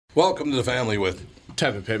Welcome to the family with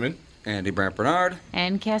Tevin Pittman, Andy Brandt Bernard,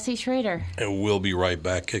 and Cassie Schrader. And we'll be right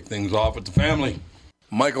back. Kick things off with the family.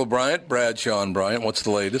 Michael Bryant, Brad Sean Bryant, what's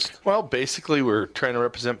the latest? Well, basically, we're trying to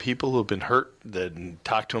represent people who have been hurt, then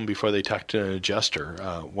talk to them before they talk to an adjuster.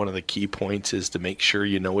 One of the key points is to make sure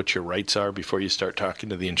you know what your rights are before you start talking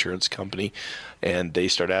to the insurance company, and they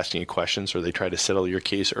start asking you questions or they try to settle your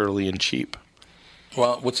case early and cheap.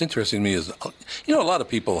 Well, what's interesting to me is, a lot of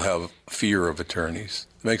people have fear of attorneys.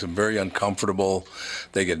 It makes them very uncomfortable.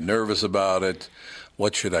 They get nervous about it.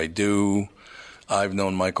 What should I do? I've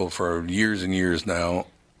known Michael for years and years now,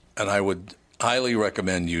 and I would highly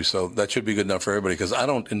recommend you. So that should be good enough for everybody, because I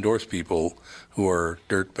don't endorse people who are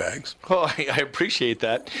dirtbags. Well, I appreciate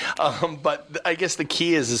that. But I guess the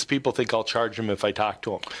key is people think I'll charge them if I talk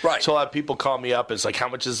to them. Right. So a lot of people call me up. It's like, how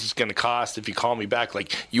much is this going to cost if you call me back?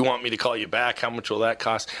 Like, you want me to call you back? How much will that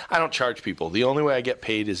cost? I don't charge people. The only way I get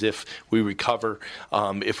paid is if we recover,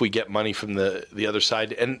 if we get money from the other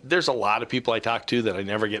side. And there's a lot of people I talk to that I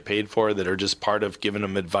never get paid for that are just part of giving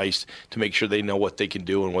them advice to make sure they know what they can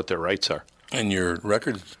do and what their rights are. And your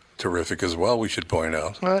record's terrific as well, we should point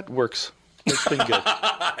out. Well, it works. It's been good.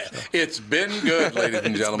 It's been good, ladies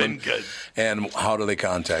and gentlemen. It's been good. And how do they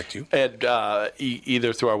contact you? And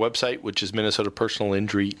either through our website, which is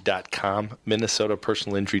minnesotapersonalinjury.com,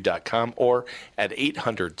 minnesotapersonalinjury.com, or at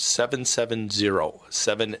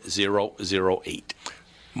 800-770-7008.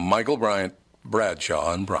 Michael Bryant,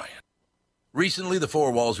 Bradshaw, and Bryant. Recently, the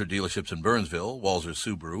four Walzer dealerships in Burnsville, Walzer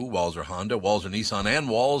Subaru, Walzer Honda, Walzer Nissan, and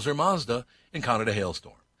Walzer Mazda, encountered a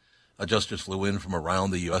hailstorm. Adjusters flew in from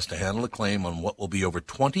around the U.S. to handle a claim on what will be over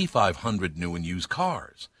 2,500 new and used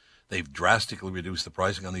cars. They've drastically reduced the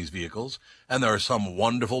pricing on these vehicles, and there are some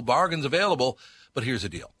wonderful bargains available. But here's the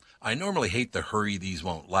deal. I normally hate the hurry these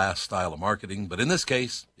won't last style of marketing, but in this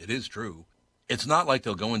case, it is true. It's not like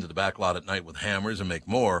they'll go into the back lot at night with hammers and make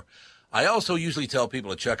more. I also usually tell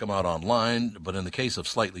people to check them out online, but in the case of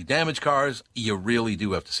slightly damaged cars, you really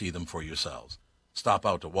do have to see them for yourselves. Stop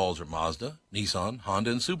out to Walzer Mazda, Nissan,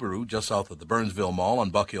 Honda, and Subaru just south of the Burnsville Mall on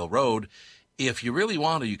Buck Hill Road. If you really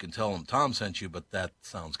want to, you can tell them Tom sent you, but that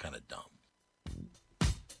sounds kind of dumb.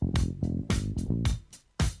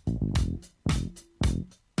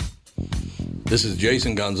 This is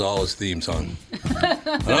Jason Gonzalez theme song.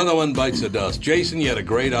 Another one bites the dust. Jason, you had a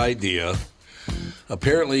great idea.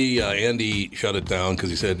 Apparently, Andy shut it down because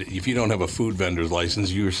he said if you don't have a food vendor's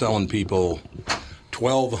license, you're selling people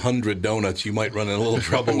 1,200 donuts, you might run in a little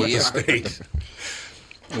trouble with the state,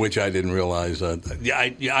 which I didn't realize.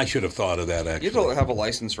 I should have thought of that, actually. You don't have a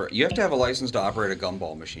license for it. You have to have a license to operate a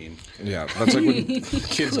gumball machine. Yeah, that's like when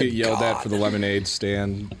kids get yelled at for the lemonade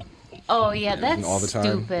stand. Oh, yeah, that's all the time.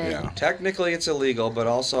 stupid. Yeah. Technically, it's illegal, but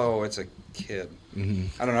also it's a kid.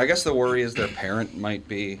 Mm-hmm. I don't know. I guess the worry is their parent might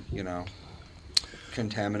be,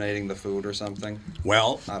 contaminating the food or something.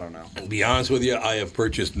 Well, I don't know. To be honest with you, I have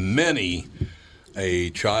purchased many a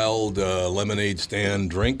child lemonade stand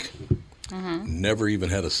drink. Mm-hmm. Never even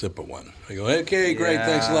had a sip of one. I go, okay, great,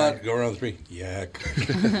 thanks a lot. Go around the street. Yak.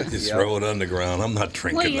 Just throw it on the ground. I'm not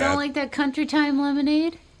drinking that. Wait, you don't like that Country Time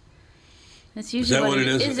lemonade? That's usually is that what it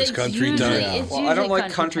is? It's Country Time? Yeah. Well, I don't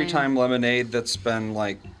like Country Time lemonade that's been,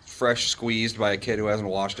 fresh squeezed by a kid who hasn't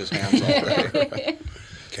washed his hands already.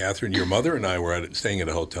 Catherine, your mother and I were staying at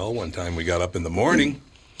a hotel one time. We got up in the morning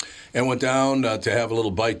and went down to have a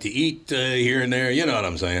little bite to eat here and there. You know what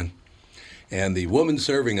I'm saying. And the woman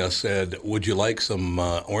serving us said, would you like some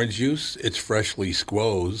orange juice? It's freshly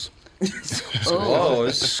squoze.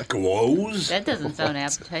 Squoze? That doesn't sound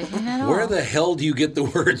appetizing at all. Where the hell do you get the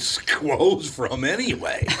word squoze from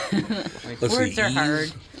anyway? Words are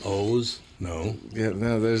hard. O's? No. Yeah,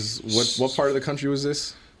 no, there's... What part of the country was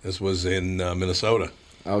this? This was in Minnesota.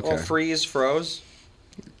 Okay. Well, freeze, froze.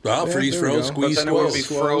 Well, freeze, froze, squeeze, but then it would be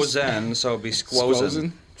frozen, so it'd be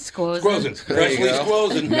squozen. Squozen. Freshly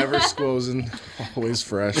squozen. Never squozen, always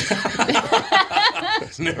fresh.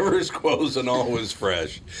 Never squozen, always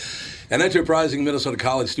fresh. An enterprising Minnesota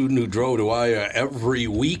college student who drove to Iowa every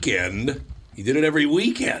weekend, he did it every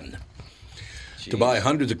weekend, to buy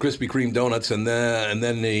hundreds of Krispy Kreme donuts, and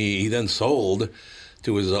then he then sold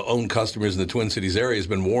to his own customers in the Twin Cities area, has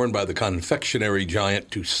been warned by the confectionery giant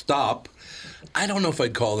to stop. I don't know if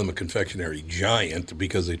I'd call them a confectionery giant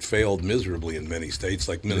because it failed miserably in many states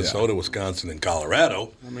like Minnesota, Wisconsin, and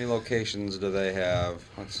Colorado. How many locations do they have?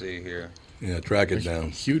 Let's see here. Yeah, track it down.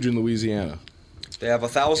 Huge in Louisiana. They have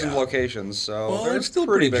 1,000 locations, so well, it's still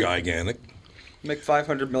pretty big. gigantic. Make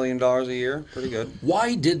 $500 million a year. Pretty good.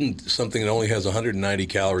 Why didn't something that only has 190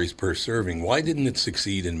 calories per serving, why didn't it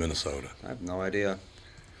succeed in Minnesota? I have no idea.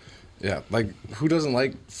 Yeah, like who doesn't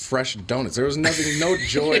like fresh donuts? There was no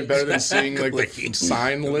joy better than seeing like the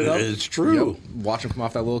sign lit up. It's true. Yep. Watch them come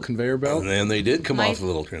off that little conveyor belt. And they did come off the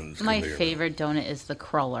little My conveyor favorite donut is the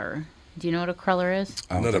cruller. Do you know what a cruller is?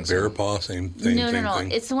 Isn't that a bear paw? Same thing. No.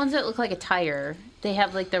 Thing? It's the ones that look like a tire. They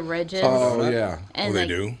have like the ridges. Oh yeah. And they like,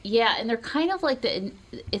 do? Yeah, and they're kind of like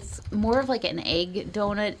it's more of like an egg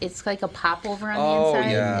donut. It's like a popover on the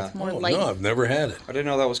inside. Yeah. It's more like. No, I've never had it. I didn't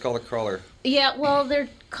know that was called a cruller. Yeah, well, they're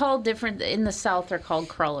called different. In the South, they're called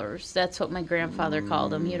crullers. That's what my grandfather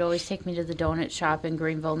called them. He'd always take me to the donut shop in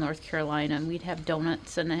Greenville, North Carolina, and we'd have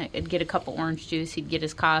donuts, and I'd get a cup of orange juice. He'd get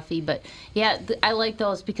his coffee. But, yeah, I like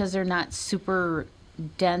those because they're not super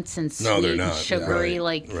dense and sweet No, they're and not. sugary Right,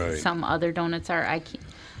 like right. some other donuts are.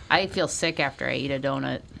 I feel sick after I eat a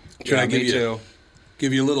donut. Should I me too.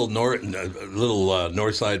 give you a little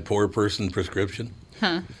north side poor person prescription?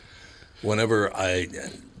 Huh. Whenever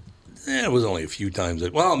it was only a few times.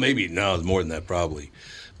 It was more than that probably.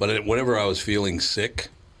 But whenever I was feeling sick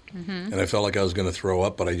and I felt like I was going to throw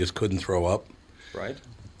up, but I just couldn't throw up, Right.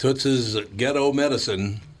 Toots's ghetto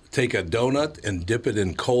medicine, take a donut and dip it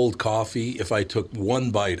in cold coffee. If I took one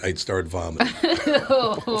bite, I'd start vomiting.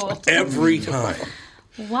 Every time.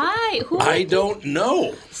 Why? I don't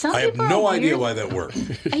know. Some I have people no are idea weird. why that worked.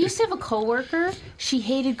 I used to have a coworker. She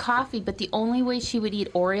hated coffee, but the only way she would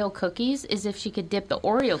eat Oreo cookies is if she could dip the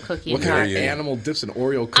Oreo cookie What in kind of coffee. animal dips an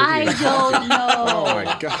Oreo cookie? I in don't know. Oh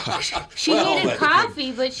my gosh. She Well, hated that's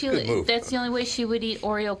coffee, but good move. that's the only way she would eat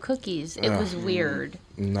Oreo cookies. It was weird.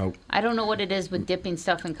 No. I don't know what it is with dipping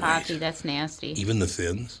stuff in coffee. That's nasty. Even the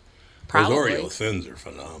thins. Probably. Those Oreo thins are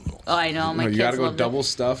phenomenal. Oh, I know. My No, kids you gotta go love double it.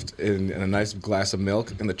 stuffed in a nice glass of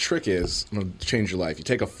milk. And the trick is, I'm gonna change your life. You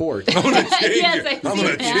take a fork. I'm going to change Yes, your, I've I'm seen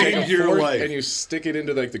gonna that. change your fork, life. and you stick it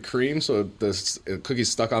into like the cream, so the cookie's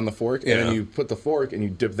stuck on the fork, and Yeah. then you put the fork and you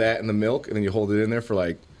dip that in the milk, and then you hold it in there for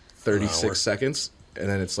like An hour. 36 seconds, and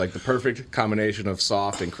then it's like the perfect combination of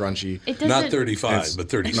soft and crunchy. It doesn't. Not 35, but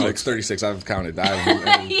 36. No, it's 36. I've counted. I've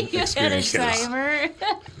You had a experienced this. timer.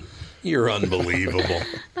 You're unbelievable.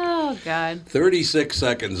 Oh God. 36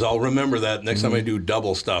 seconds. I'll remember that next time I do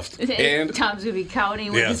double stuffed. And- Tom's gonna be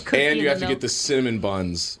counting with Yeah. his cookie. And you in have the to get milk. the cinnamon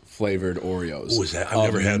buns flavored Oreos. Ooh, is that- I've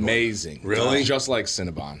never had one. Amazing. Really? Just like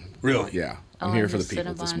Cinnabon. Really? Yeah. Oh, I'm here I for the miss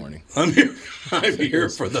people this Cinnabon. morning. I'm here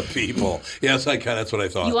for the people. Yes, that's what I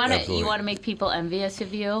thought. You want to Absolutely. make people envious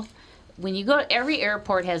of you. When you go, every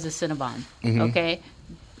airport has a Cinnabon. Mm-hmm. Okay,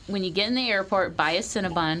 when you get in the airport, buy a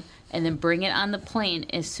Cinnabon and then bring it on the plane.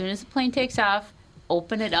 As soon as the plane takes off,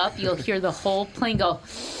 open it up. You'll hear the whole plane go.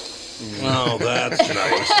 Oh, that's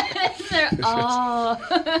nice. They're,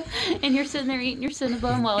 oh, and you're sitting there eating your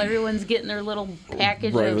Cinnabon while everyone's getting their little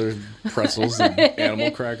package Regular of. pretzels and animal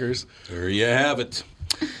crackers. There you have it.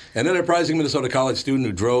 An enterprising Minnesota college student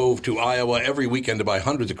who drove to Iowa every weekend to buy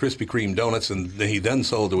hundreds of Krispy Kreme donuts, and he then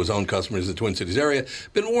sold to his own customers in the Twin Cities area,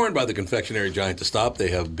 been warned by the confectionery giant to stop. They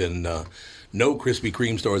have been no Krispy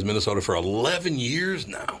Kreme stores in Minnesota for 11 years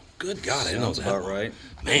now. Good God, I didn't know Sounds that. about one. right.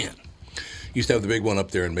 Man. Used to have the big one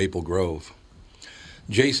up there in Maple Grove.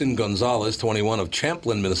 Jason Gonzalez, 21, of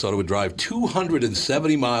Champlin, Minnesota, would drive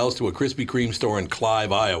 270 miles to a Krispy Kreme store in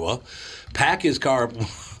Clive, Iowa, pack his car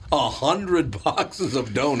 100 boxes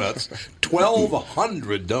of donuts,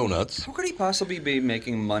 1,200 donuts. How could he possibly be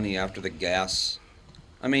making money after the gas?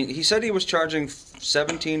 I mean, he said he was charging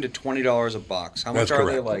 $17 to $20 a box. How much That's are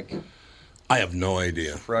they, correct. like, I have no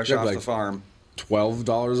idea. fresh They're off the like- farm?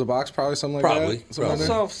 $12 a box, probably something like Probably, that. Something like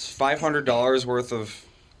So $500 worth of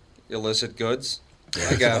illicit goods, I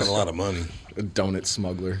That's guess. a lot of money. that. A donut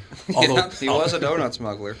smuggler. Although, Yeah, he was a donut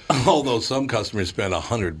smuggler. although some customers spend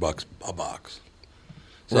 $100 a box.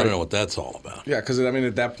 So I Right. don't know what that's all about. Yeah, because I mean,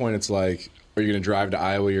 at that point, it's like, are you going to drive to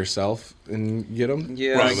Iowa yourself and get them?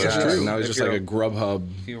 Yeah, Right, I that's guess. true. Now it's If just like you're- a Grubhub.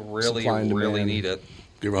 If you really, supply and really demand. need it.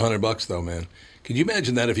 Give her $100 though, man. Could you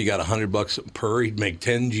imagine that if he got $100 per, he'd make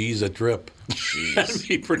 10 G's a trip. That'd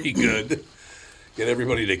be pretty good. Get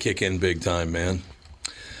everybody to kick in big time, man.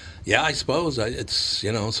 Yeah, I suppose it's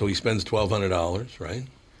so he spends $1,200, right?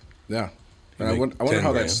 Yeah. You And I make wonder 10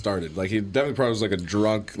 how that grand. started. Like, he definitely probably was like a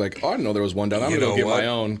drunk, like, oh, I didn't know there was one down. I'm You going to know go get what? my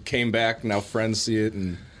own. Came back, now friends see it.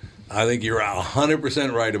 And I think you're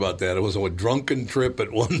 100% right about that. It was a drunken trip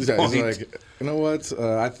at one he's point. like, you know what?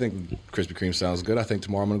 I think Krispy Kreme sounds good. I think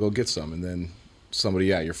tomorrow I'm going to go get some. And then somebody,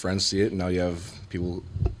 your friends see it, and now you have people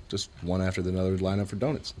just one after the other line up for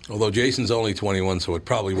donuts. Although Jason's only 21, so it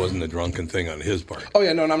probably wasn't a drunken thing on his part. Oh,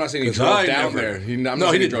 yeah, no, and I'm not saying he 'Cause drove I down never- there. I'm No, not he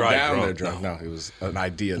saying didn't drove drive down drunk, there drunk. no. No, it was an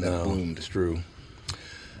idea that No, boomed. it's true.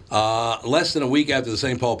 Less than a week after the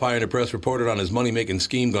St. Paul Pioneer Press reported on his money-making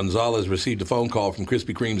scheme, Gonzalez received a phone call from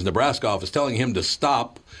Krispy Kreme's Nebraska office telling him to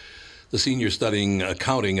stop. the senior studying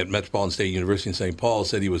accounting at Metropolitan State University in St. Paul,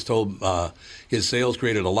 said he was told his sales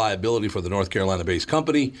created a liability for the North Carolina-based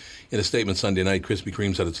company. In a statement Sunday night, Krispy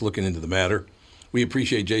Kreme said it's looking into the matter. We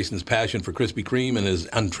appreciate Jason's passion for Krispy Kreme and his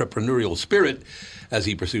entrepreneurial spirit as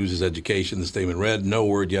he pursues his education. The statement read, no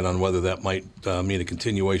word yet on whether that might mean a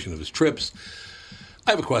continuation of his trips.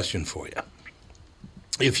 I have a question for you.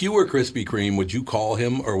 If you were Krispy Kreme, would you call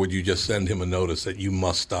him or would you just send him a notice that you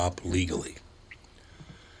must stop legally?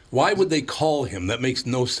 Why would they call him? That makes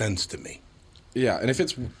no sense to me. Yeah, and if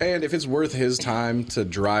it's worth his time to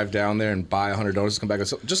drive down there and buy 100 donuts, come back,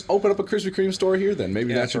 just open up a Krispy Kreme store here. Then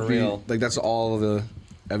maybe that should be real. Like that's all the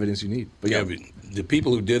evidence you need. But yeah, but the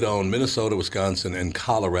people who did own Minnesota, Wisconsin, and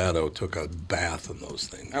Colorado took a bath in those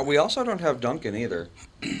things. We also don't have Dunkin' either.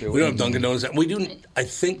 We don't have Dunkin' Donuts. We do. I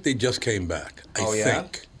think they just came back. I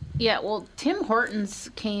think. Yeah, well, Tim Hortons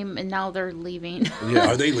came and now they're leaving.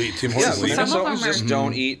 Yeah, are they leaving? Tim Hortons leaving? Minnesotans just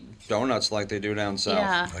don't eat donuts like they do down south.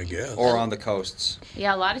 Yeah. I guess. Or on the coasts.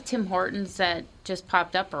 Yeah, a lot of Tim Hortons that just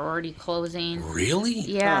popped up are already closing. Really?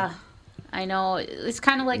 Yeah. Huh. I know. It's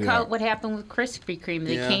kind of like what happened with Krispy Kreme.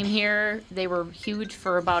 They came here, they were huge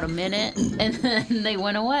for about a minute, and then they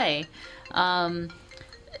went away.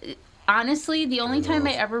 Honestly, the only time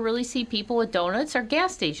I ever really see people with donuts are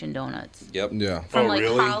gas station donuts. Yep. Yeah. From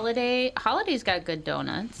really? Holiday. Holiday's got good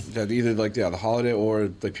donuts. Yeah, either the Holiday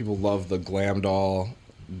or like people love the Glam Doll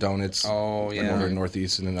donuts. Oh, yeah. Over in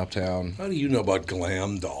Northeast and in Uptown. How do you know about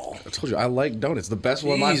Glam Doll? I told you I like donuts. The best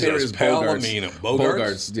one. My favorite is Palomino.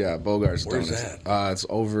 Bogart's. Yeah, Bogart's Where's donuts. that? It's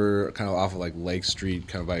over kind of off of like Lake Street,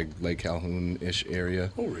 kind of by Lake Calhoun-ish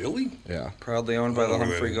area. Oh, really? Yeah. Proudly owned by the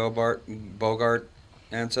Humphrey Bogart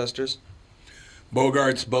ancestors.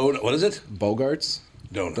 Bogart's what is it? Bogart's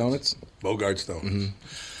Donuts. Bogart's Donuts.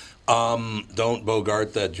 Don't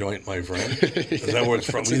Bogart that joint, my friend. Is that where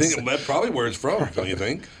it's from? You think that's probably where it's from? Don't you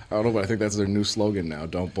think? I don't know, but I think that's their new slogan now.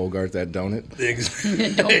 Don't Bogart that donut.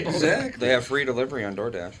 Exactly. They have free delivery on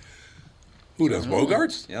DoorDash. Who does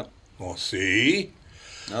Bogart's? Yep. Well, see.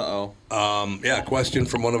 Uh-oh. Yeah, question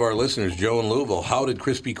from one of our listeners, Joe in Louisville. How did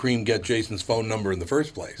Krispy Kreme get Jason's phone number in the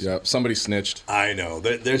first place? Yeah, somebody snitched. I know.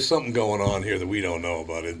 There's something going on here that we don't know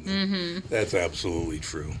about it. That's absolutely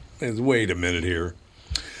true. Wait a minute here.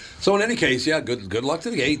 So in any case, yeah, good luck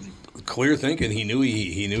to the gate. Clear thinking. He knew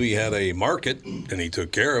he had a market, and he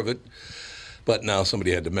took care of it. But now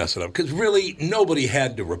somebody had to mess it up. Because really, nobody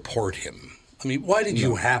had to report him. I mean, why did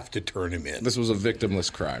you have to turn him in? This was a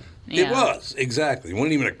victimless crime. Yeah. It was, exactly. It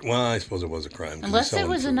wasn't even well, I suppose it was a crime. Unless there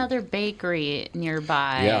was another bakery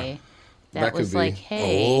nearby. Yeah. That was could be. like,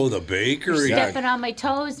 hey. Oh, the bakery. You're stepping on my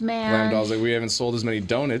toes, man. Glam Doll's like, we haven't sold as many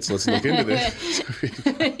donuts. Let's look into this.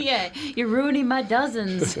 Yeah, you're ruining my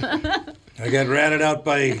dozens. I got ratted out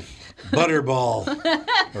by Butterball.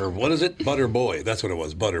 Or what is it? Butterboy. That's what it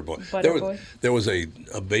was, Butterboy. Butterboy. There was a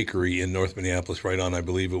bakery in North Minneapolis right on, I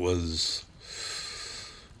believe it was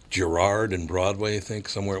Girard and Broadway, I think,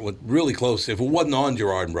 somewhere. It was really close. If it wasn't on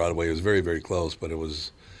Girard and Broadway, it was very, very close, but it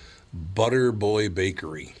was Butterboy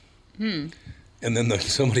Bakery. And then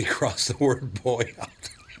somebody crossed the word boy out,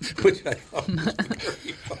 which I thought was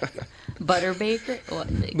very funny. Butter baker? What?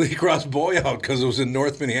 They crossed boy out because it was in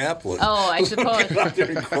North Minneapolis. Oh, I suppose. Get out there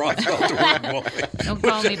and cross out the word boy. Don't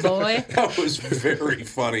call me boy. That was very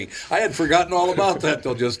funny. I had forgotten all about that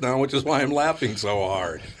till just now, which is why I'm laughing so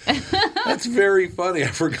hard. That's very funny. I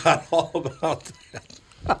forgot all about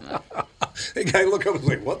that. The guy looked up and was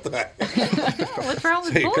like, what the heck? What's wrong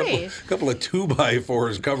with Say, boy? a couple of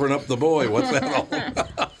 2x4s covering up the boy. What's that all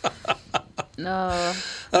about? No.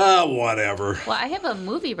 Whatever. Well, I have a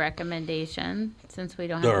movie recommendation since we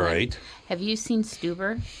don't have All one. right. Have you seen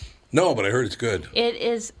Stuber? No, but I heard it's good. It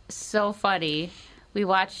is so funny. We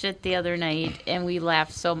watched it the other night and we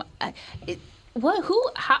laughed so much.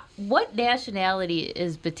 What nationality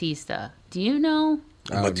is Batista? Do you know?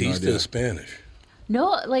 Batista is Spanish.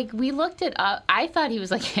 No, like we looked it up. I thought he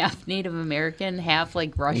was like half Native American, half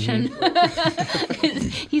like Russian.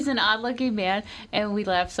 He's an odd-looking man, and we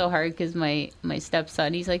laughed so hard because my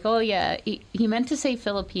stepson, he's like, "Oh yeah," he meant to say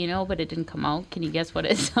Filipino, but it didn't come out. Can you guess what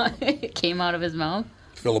it came out of his mouth?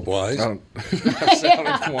 Philip Wise. I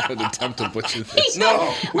don't want to attempt to butcher this.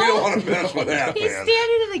 No, we don't want to mess with that, He's man.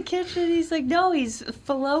 standing in the kitchen. He's like, "No, he's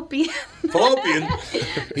fallopian." Fallopian.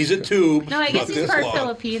 He's a tube. No, I guess about he's this part long.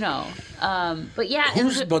 Filipino. But yeah,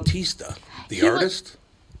 Who's Batista? The He artist?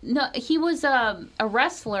 No, he was a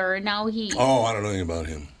wrestler, and now he. Oh, I don't know anything about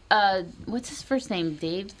him. what's his first name?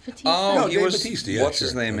 Dave Bautista? Oh, No, he Dave was. Bautista, yeah, what's sure.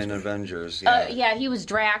 his name in Avengers? Yeah, he was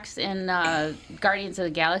Drax in Guardians of the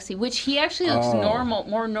Galaxy, which he actually looks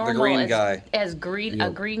more normal green guy. as a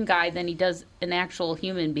green guy than he does an actual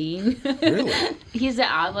human being. Really? He's an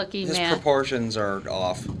odd-looking His man. proportions are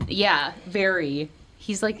off. Yeah, very.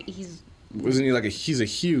 He's Wasn't he he's a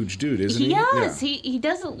huge dude, isn't he? Yes, Yeah. he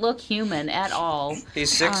doesn't look human at all.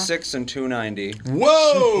 He's 6'6" and 290,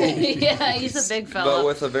 Whoa! Yeah, he's a big fella. but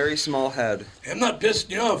with a very small head. I'm not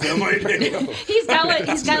pissing you off, am I? He's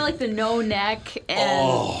got like the no neck and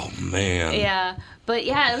Oh, man. yeah. But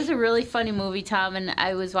yeah, it was a really funny movie, Tom, and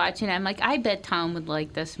I was watching it. I'm like, I bet Tom would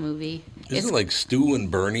like this movie. Isn't it like Stu and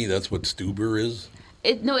Bernie? That's what Stuber is?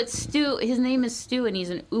 No, it's Stu. His name is Stu, and he's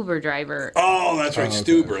an Uber driver. Oh, that's right. okay.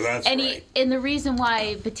 Stuber. That's And right. and the reason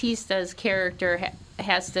why Batista's character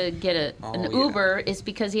has to get an Uber is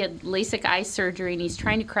because he had LASIK eye surgery, and he's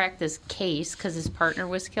trying to crack this case because his partner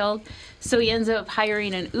was killed. So he ends up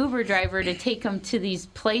hiring an Uber driver to take him to these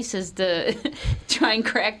places to try and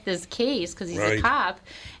crack this case because he's Right. a cop.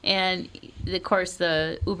 And of course,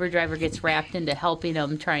 the Uber driver gets wrapped into helping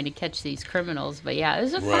him trying to catch these criminals. But yeah, it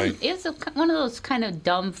was a fun. Right. It was one of those kind of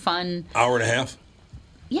dumb, fun. Hour and a half?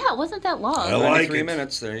 Yeah, it wasn't that long. I like 93 it.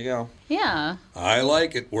 minutes, there you go. Yeah. I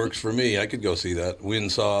like it. Works for me. I could go see that. We went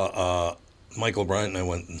and saw Michael Bryant and I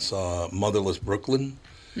went and saw Motherless Brooklyn.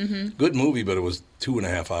 Mm-hmm. Good movie, but it was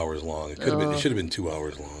 2.5 hours long. It could have been. It should have been 2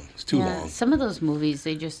 hours long. It's too long. Some of those movies,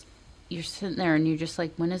 you're sitting there and you're just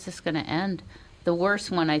like, when is this going to end? The worst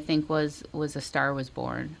one I think was A Star Was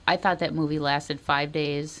Born. I thought that movie lasted 5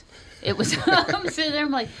 days. It was. I'm sitting there.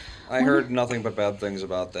 I'm like. I heard nothing but bad things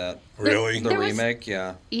about that. Really? The There was- remake,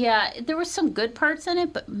 yeah. Yeah, there were some good parts in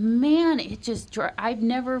it, but man, it just.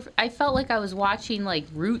 I felt like I was watching like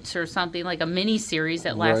Roots or something, like a mini series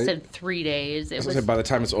that lasted 3 days. It I was was. gonna say, by the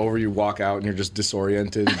time it's over, you walk out and you're just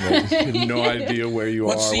disoriented. And you have no idea where you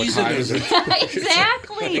What are. season time is it?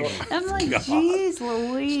 Exactly. I'm like, jeez,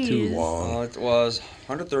 Louise. Too long. Well, it was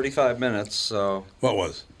 135 minutes, so What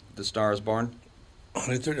was? The Star is Born.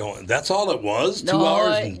 130. That's all it was? 2 No,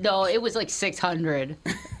 hours? And no, it was like 600.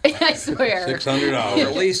 I swear. 600 At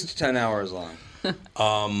hours. least 10 hours long. But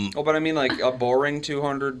I mean, like a boring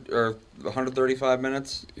 200 or 135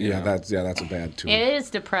 minutes. Yeah, that's a bad tour. It is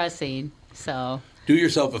depressing. So. Do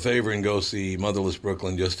yourself a favor and go see Motherless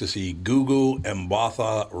Brooklyn just to see Gugu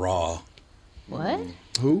Mbatha Raw. What?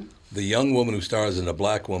 Who? The young woman who stars in A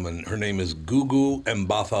Black Woman, her name is Gugu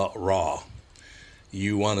Mbatha Raw.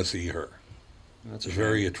 You want to see her. That's A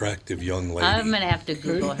very attractive young lady. I'm going to have to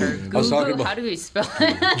Google her. was talking Google, about- how do we spell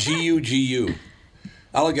it? G-U-G-U.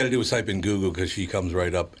 All I got to do is type in Google because she comes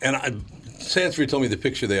right up. And Sansbury told me the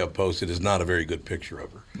picture they have posted is not a very good picture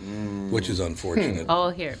of her, which is unfortunate. Oh,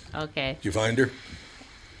 here. Okay. Did you find her?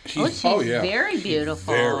 She's yeah. very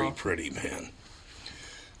beautiful. Very pretty, man.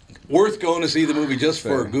 Worth going to see the movie just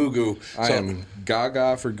for Gugu. I am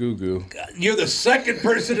gaga for Gugu. You're the second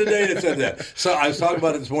person today that said that. So I was talking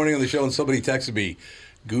about it this morning on the show, and somebody texted me,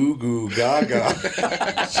 Goo Goo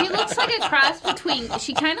Gaga. She looks like a cross between.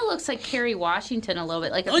 She kind of looks like Kerry Washington a little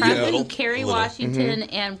bit, like a cross yeah, between a Kerry little. Washington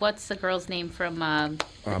and what's the girl's name from the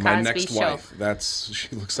Cosby My next Show? wife.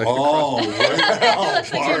 She looks like Oh,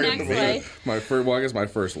 Looks like your pardon next me. wife. my first. Well, I guess my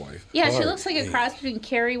first wife. Yeah, she Pardon looks like a me. cross between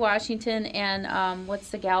Kerry Washington and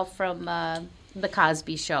what's the gal from the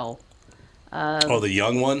Cosby Show? Oh, the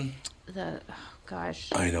young one? Gosh.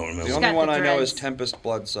 I don't remember. The got only the one I know dreads. is Tempest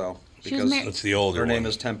Bledsoe. She was Because mar- That's the older her one. name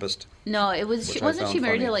is Tempest. No, it was. Which I Wasn't she found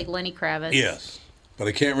married to funny. like Lenny Kravitz? Yes. But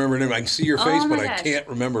I can't remember her name. I can see her face, Oh, my but I gosh. can't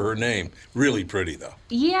remember her name. Really pretty, though.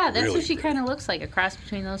 Yeah, that's Really what she pretty. kind of looks like, a cross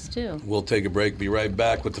between those two. We'll take a break. Be right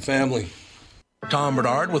back with the family. Tom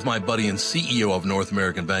Bernard with my buddy and CEO of North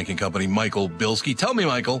American Banking Company, Michael Bilski. Tell me,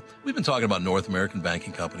 Michael, we've been talking about North American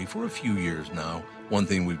Banking Company for a few years now. One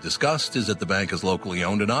thing we've discussed is that the bank is locally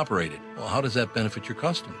owned and operated. Well, how does that benefit your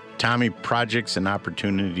customer? Tommy, projects and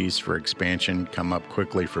opportunities for expansion come up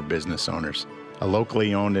quickly for business owners. A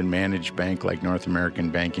locally owned and managed bank like North American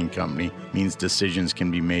Banking Company means decisions can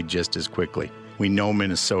be made just as quickly. We know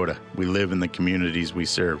Minnesota. We live in the communities we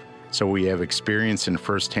serve. So we have experience and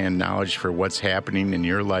firsthand knowledge for what's happening in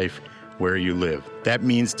your life where you live. That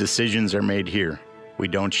means decisions are made here. We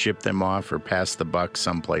don't ship them off or pass the buck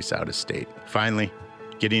someplace out of state. Finally,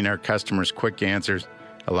 getting our customers quick answers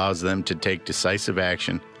allows them to take decisive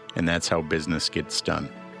action, and that's how business gets done.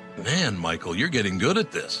 Man, Michael, you're getting good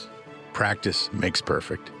at this. Practice makes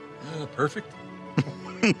perfect. Perfect.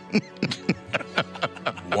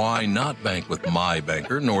 Why not bank with my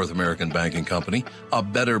banker, North American Banking Company? A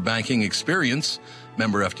better banking experience.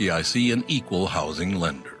 Member FDIC, an equal housing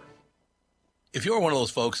lender. If you're one of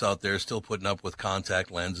those folks out there still putting up with contact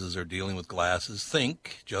lenses or dealing with glasses,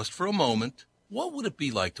 think, just for a moment, what would it be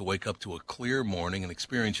like to wake up to a clear morning and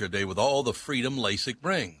experience your day with all the freedom LASIK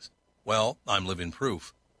brings? Well, I'm living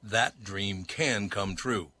proof. That dream can come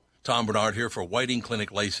true. Tom Bernard here for Whiting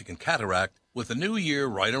Clinic LASIK and Cataract. With the new year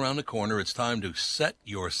right around the corner, it's time to set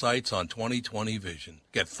your sights on 20/20 vision.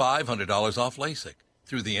 Get $500 off LASIK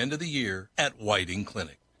through the end of the year at Whiting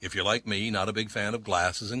Clinic. If you're like me, not a big fan of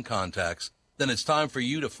glasses and contacts, then it's time for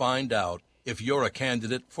you to find out if you're a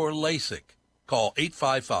candidate for LASIK. Call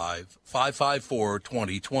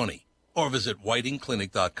 855-554-2020 or visit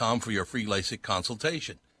whitingclinic.com for your free LASIK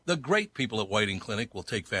consultation. The great people at Whiting Clinic will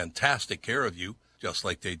take fantastic care of you, just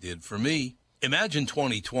like they did for me. Imagine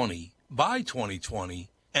 2020, buy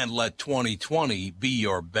 2020, and let 2020 be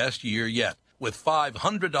your best year yet with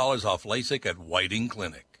 $500 off LASIK at Whiting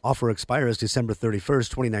Clinic. Offer expires December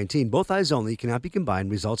 31st, 2019. Both eyes only, cannot be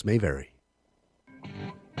combined. Results may vary.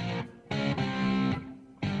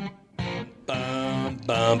 Bum,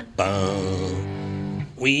 bum, bum.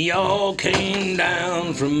 We all came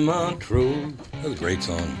down from Montreux. That was a great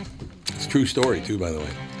song. It's a true story, too, by the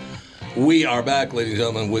way. We are back, ladies and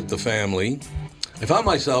gentlemen, with the family. I found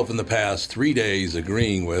myself in the past 3 days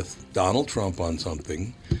agreeing with Donald Trump on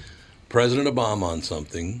something, President Obama on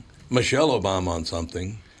something, Michelle Obama on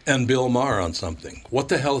something, and Bill Maher on something. What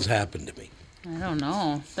the hell has happened to me? I don't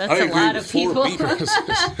know. That's a lot of people.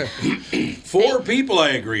 Four people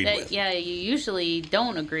I agreed with. Yeah, you usually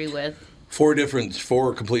don't agree with. Four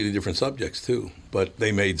completely different subjects, too. But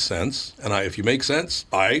they made sense. And if you make sense,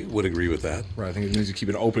 I would agree with that. Right, I think it means you keep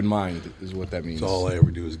an open mind is what that means. That's all I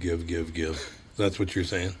ever do is give. That's what you're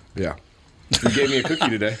saying? Yeah. You gave me a cookie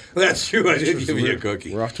today. That's true. I did give you a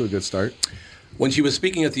cookie. We're off to a good start. When she was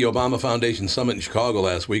speaking at the Obama Foundation Summit in Chicago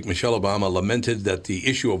last week, Michelle Obama lamented that the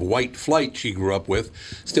issue of white flight she grew up with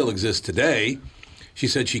still exists today. She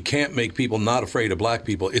said she can't make people not afraid of black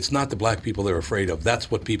people. It's not the black people they're afraid of. That's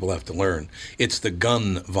what people have to learn. It's the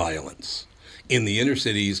gun violence in the inner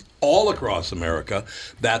cities all across America.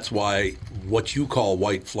 That's why what you call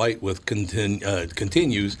white flight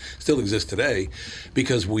continues, still exists today,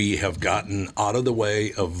 because we have gotten out of the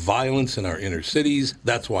way of violence in our inner cities.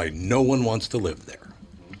 That's why no one wants to live there.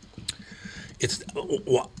 It's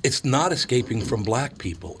not escaping from black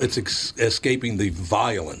people. It's escaping the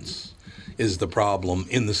violence is the problem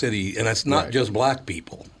in the city, and it's not just black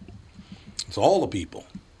people. It's all the people.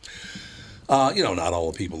 Not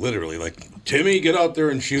all the people, literally. Like, Timmy, get out there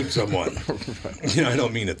and shoot someone. I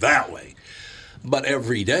don't mean it that way. But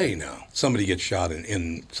every day now, somebody gets shot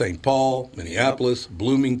in St. Paul, Minneapolis,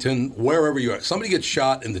 Bloomington, wherever you are. Somebody gets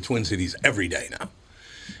shot in the Twin Cities every day now.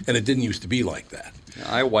 And it didn't used to be like that.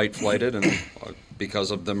 I white flighted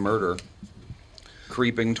because of the murder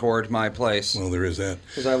creeping toward my place. Well, there is that.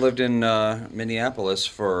 Because I lived in Minneapolis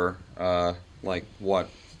for, 4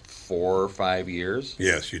 or 5 years.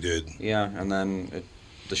 Yes, you did. Yeah, and then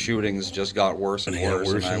the shootings just got worse and worse.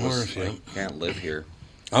 Worse and worse, yeah. Can't live here.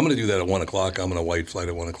 I'm going to do that at 1 o'clock. I'm going to white flight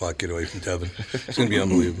at 1 o'clock, get away from Tevin. It's going to be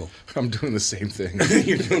unbelievable. I'm doing the same thing.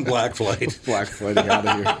 You're doing black flight. Black flighting out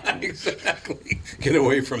of here. Exactly. Get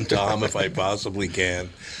away from Tom if I possibly can.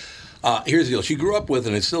 Here's the deal. She grew up with,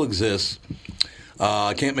 and it still exists,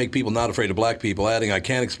 I can't make people not afraid of black people, adding, I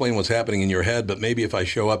can't explain what's happening in your head, but maybe if I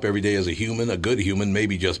show up every day as a human, a good human,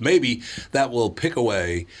 maybe, just maybe, that will pick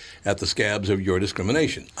away at the scabs of your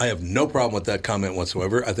discrimination. I have no problem with that comment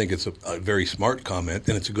whatsoever. I think it's a very smart comment,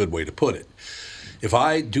 and it's a good way to put it. If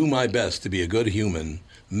I do my best to be a good human,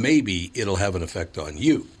 maybe it'll have an effect on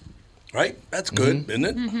you. Right? That's good, isn't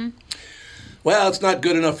it? Mm-hmm. Well, it's not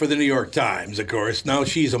good enough for the New York Times, of course. Now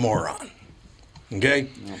she's a moron. Okay?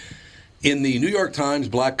 No. In the New York Times,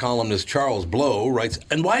 black columnist Charles Blow writes,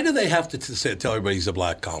 and why do they have to tell everybody he's a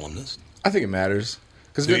black columnist? I think it matters.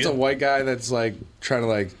 Because if it's a white guy that's like trying to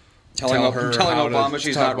like telling Obama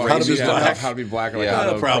she's not racist, how to be black, or like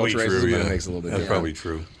how to probably approach true. Racism, it makes it a little bit That's different. Probably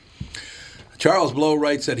true. Charles Blow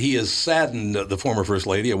writes that he has saddened the former First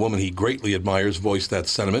Lady, a woman he greatly admires, voiced that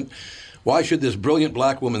sentiment. Why should this brilliant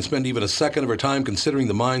black woman spend even a second of her time considering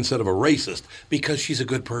the mindset of a racist? Because she's a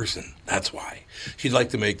good person. That's why. She'd like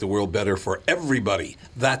to make the world better for everybody.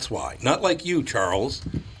 That's why. Not like you, Charles.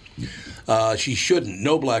 She shouldn't.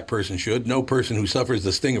 No black person should. No person who suffers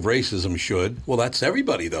the sting of racism should. Well, that's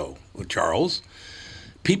everybody, though, Charles.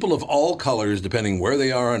 People of all colors, depending where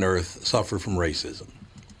they are on Earth, suffer from racism.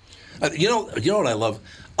 You know what I love?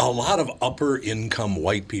 A lot of upper-income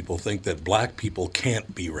white people think that black people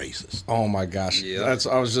can't be racist. Oh, my gosh. Yeah.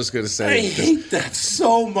 I was just going to say. I hate that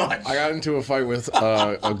so much. I got into a fight with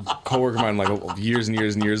a coworker of mine like years and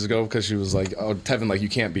years and years ago because she was like, oh, Tevin, like, you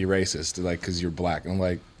can't be racist, like, because you're black. And I'm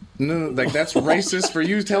like, No, like that's racist for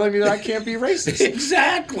you telling me that I can't be racist.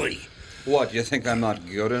 Exactly. What, you think I'm not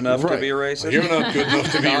good enough to Right. be racist? You're not good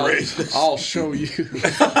enough to be racist. I'll show you.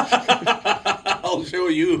 I'll show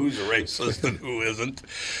you who's a racist and who isn't.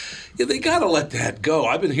 Yeah, they got to let that go.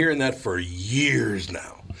 I've been hearing that for years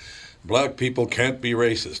now. Black people can't be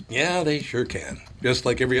racist. Yeah, they sure can. Just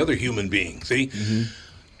like every other human being. See? Mm-hmm.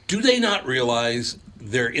 Do they not realize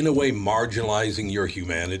they're in a way marginalizing your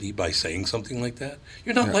humanity by saying something like that?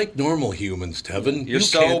 You're not like normal humans, Tevin. You're You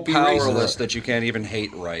so can't be powerless racist. that you can't even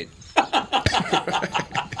hate right.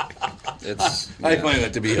 I find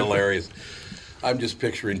that to be hilarious. I'm just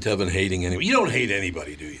picturing Tevin hating anyone. You don't hate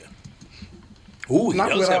anybody, do you? Ooh, he Not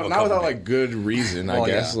does have a without couple. like good reason, I Well,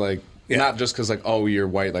 guess. yeah. Like Yeah. not just because like, oh, you're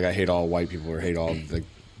white. Like I hate all white people or hate all like.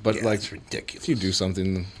 But Yeah, like, it's ridiculous. if you do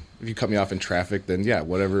something, if you cut me off in traffic, then yeah,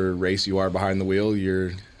 whatever race you are behind the wheel,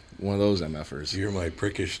 you're one of those MFers. Did you hear my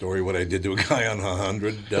prickish story, what I did to a guy on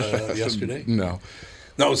 100 yesterday? No.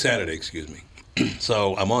 No, Saturday, excuse me.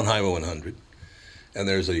 So I'm on Highway 100, and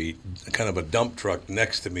there's a kind of a dump truck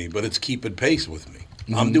next to me, but it's keeping pace with me.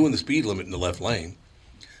 Mm-hmm. I'm doing the speed limit in the left lane.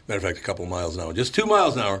 Matter of fact, a couple miles an hour, just 2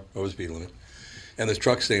 miles an hour over the speed limit, and this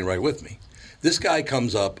truck's staying right with me. This guy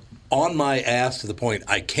comes up on my ass to the point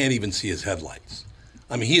I can't even see his headlights.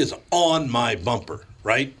 I mean, he is on my bumper,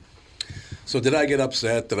 right? So did I get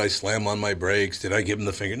upset? Did I slam on my brakes? Did I give him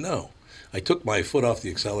the finger? No. I took my foot off the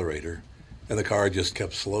accelerator, and the car just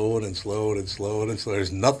kept slowing and slowing and slowing and slowing.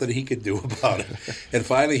 There's nothing he could do about it. And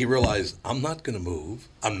finally he realized, I'm not going to move.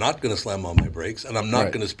 I'm not going to slam on my brakes, and I'm not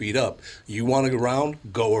Right. going to speed up. You want to go around?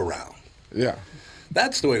 Go around. Yeah.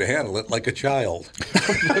 That's the way to handle it, like a child.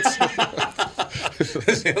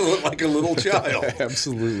 Just handle it like a little child.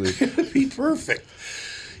 Absolutely. It'd be perfect.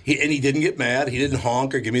 And he didn't get mad. He didn't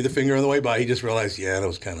honk or give me the finger on the way by. He just realized, yeah, that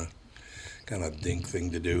was kind of a dink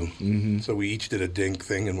thing to do. Mm-hmm. So we each did a dink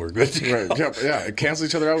thing, and we're good to go. Right. Yeah. Cancel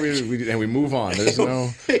each other out, and we move on. There's no.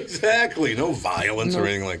 Exactly. No violence or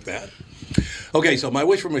anything like that. Okay, so my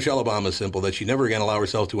wish for Michelle Obama is simple, that she never again allow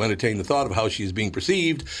herself to entertain the thought of how she's being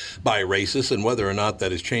perceived by racists and whether or not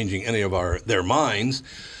that is changing any of their minds.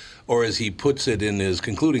 Or as he puts it in his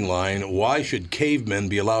concluding line, why should cavemen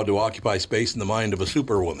be allowed to occupy space in the mind of a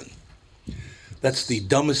superwoman? That's the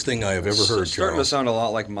dumbest thing I have ever heard, It's starting to Charles. sound a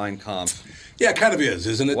lot like Mein Kampf. Yeah, it kind of is,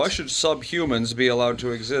 isn't it? Why should subhumans be allowed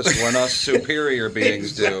to exist when us superior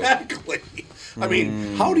beings do? Exactly. I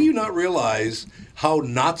mean, how do you not realize how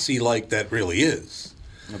Nazi-like that really is?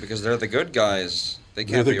 Well, because they're the good guys. They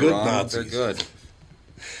They're can't the be good wrong. Nazis. They're good.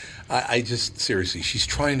 I just, seriously, she's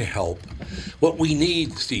trying to help. What we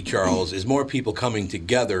need, Steve Charles, is more people coming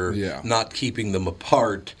together, not keeping them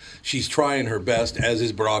apart. She's trying her best, as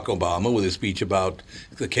is Barack Obama, with his speech about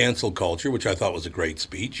the cancel culture, which I thought was a great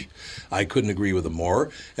speech. I couldn't agree with him more.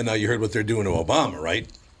 And now you heard what they're doing to Obama, right?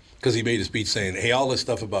 Because he made a speech saying, hey, all this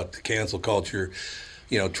stuff about the cancel culture,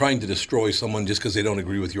 you know, trying to destroy someone just because they don't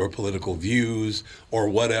agree with your political views or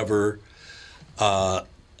whatever.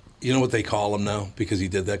 You know what they call him now because he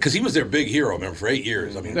did that? Because he was their big hero, remember, for 8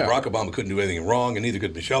 years. I mean, Barack Obama couldn't do anything wrong, and neither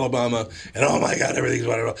could Michelle Obama. And, oh, my God, everything's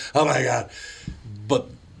wonderful. Oh, my God. But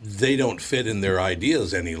they don't fit in their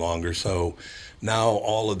ideas any longer. So now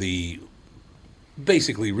all of the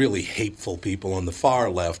basically really hateful people on the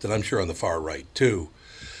far left, and I'm sure on the far right, too,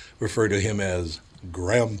 refer to him as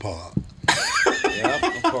Grandpa.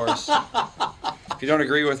 Yeah, of course. If you don't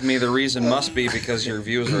agree with me, the reason must be because your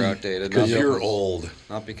views are outdated. Because you're old.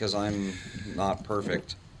 Not because I'm not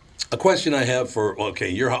perfect. A question I have for,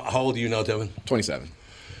 okay, how old are you now, Tevin? 27.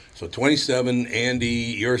 So 27, Andy,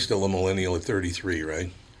 you're still a millennial at 33,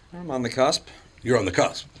 right? I'm on the cusp. You're on the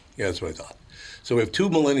cusp. Yeah, that's what I thought. So we have two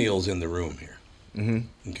millennials in the room here.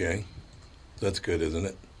 Mm-hmm. Okay. That's good, isn't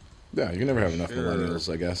it? Yeah, you can never have enough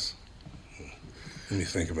millennials, I guess. Let me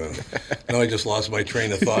think about it. Now I just lost my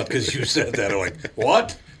train of thought because you said that. I'm like,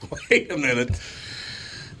 what? Wait a minute.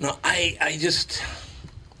 No, I just...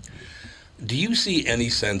 Do you see any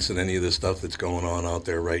sense in any of this stuff that's going on out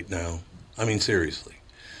there right now? I mean, seriously.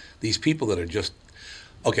 These people that are just...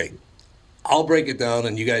 Okay, I'll break it down,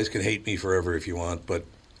 and you guys can hate me forever if you want, but...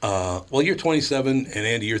 well, you're 27, and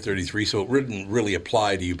Andy, you're 33, so it wouldn't really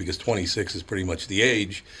apply to you because 26 is pretty much the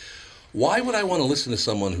age. Why would I want to listen to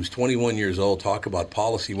someone who's 21 years old talk about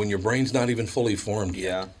policy when your brain's not even fully formed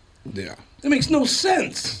yet? Yeah. That makes no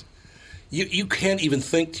sense. You can't even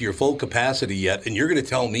think to your full capacity yet, and you're going to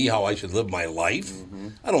tell me how I should live my life? Mm-hmm.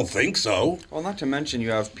 I don't think so. Well, not to mention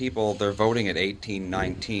you have people, they're voting at 18,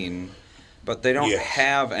 19, but they don't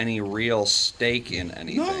have any real stake in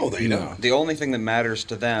anything. No, they don't. The only thing that matters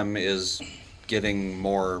to them is getting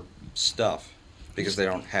more stuff because they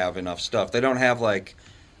don't have enough stuff. They don't have, like,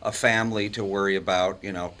 a family to worry about,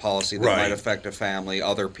 policy that might affect a family,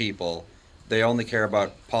 other people. They only care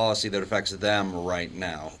about policy that affects them right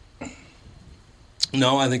now.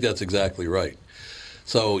 No, I think that's exactly right.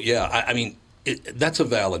 So, yeah, I mean, that's a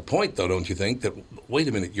valid point, though, don't you think? That, wait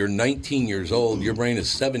a minute, you're 19 years old, your brain is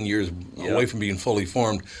 7 years away from being fully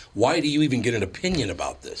formed. Why do you even get an opinion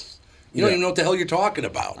about this? You don't even know what the hell you're talking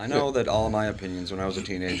about. I know that all of my opinions when I was a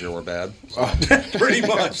teenager were bad. So. Pretty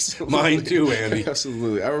much. Mine too, Andy.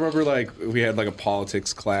 Absolutely. I remember, we had, a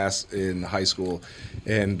politics class in high school,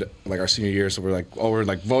 and, our senior year, so we're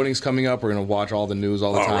voting's coming up, we're going to watch all the news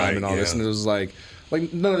all the time and all this, and it was like,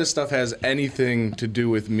 none of this stuff has anything to do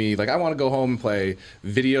with me. I want to go home and play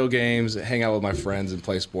video games, hang out with my friends, and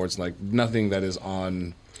play sports, nothing that is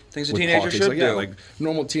on... Things a teenager should do.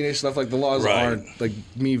 Normal teenage stuff. The laws aren't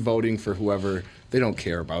me voting for whoever. They don't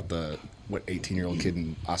care about what 18-year-old kid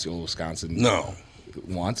in Osceola, Wisconsin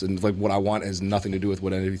wants. And what I want has nothing to do with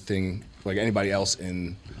what anybody else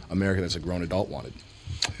in America that's a grown adult wanted.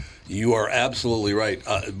 You are absolutely right.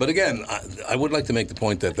 But again, I would like to make the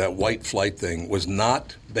point that white flight thing was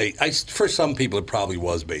not based. For some people, it probably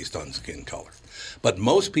was based on skin color. But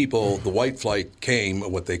most people, the white flight came,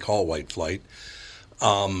 what they call white flight,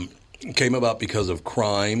 came about because of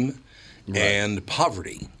crime and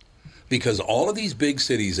poverty. Because all of these big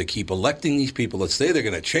cities that keep electing these people that say they're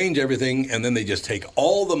going to change everything, and then they just take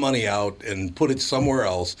all the money out and put it somewhere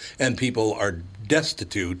else, and people are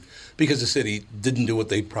destitute because the city didn't do what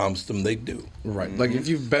they promised them they'd do. Right. If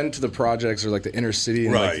you've been to the projects or the inner city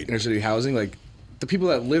and inner city housing, the people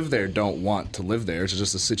that live there don't want to live there. It's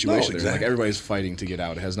just a situation. Exactly. Everybody's fighting to get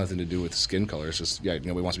out. It has nothing to do with skin color. It's just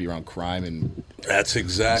nobody wants to be around crime and. That's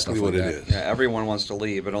exactly what it is. Yeah, everyone wants to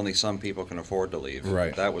leave, but only some people can afford to leave.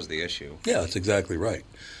 Right. That was the issue. Yeah, that's exactly right.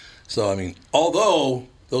 So I mean, although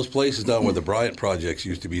those places down where the Bryant projects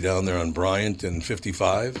used to be down there on Bryant and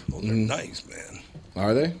 55, those are nice, man.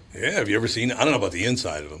 Are they? Yeah. Have you ever seen? I don't know about the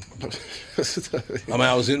inside of them.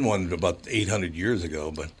 I was in one about 800 years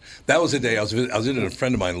ago, but that was the day I was visiting a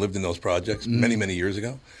friend of mine who lived in those projects many, many years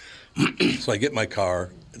ago. So I get my car.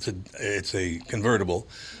 It's a convertible.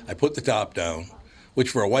 I put the top down, which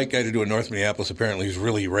for a white guy to do in North Minneapolis apparently is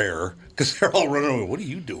really rare because they're all running over. What are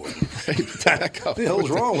you doing? What the hell's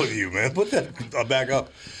wrong with you, man? Put that back up.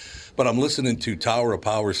 But I'm listening to Tower of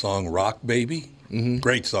Power song Rock Baby.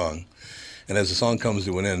 Great song. And as the song comes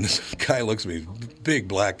to an end, this guy looks at me, big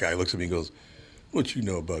black guy looks at me and goes, "What you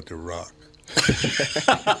know about the rock?"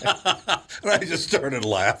 And I just started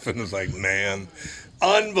laughing. It was like, man,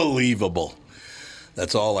 unbelievable.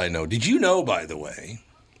 That's all I know. Did you know, by the way,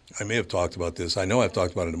 I may have talked about this. I know I've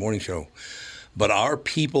talked about it in the morning show. But our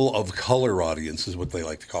people of color audience is what they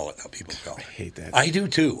like to call it now, people of color. I hate that. I do,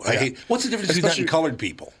 too. Yeah. What's the difference between that and colored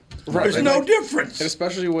people? Right. There's no difference. And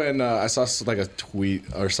especially when I saw a tweet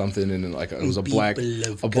or something, and it was a black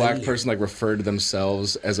person referred to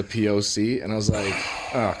themselves as a POC, and I was like,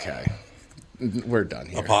 okay, we're done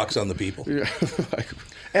here. A pox on the people. Yeah.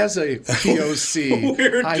 As a POC,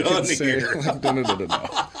 we're I done can say, here. No.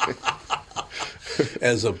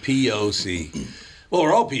 As a POC. Well,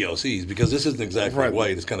 we're all POCs because this isn't exactly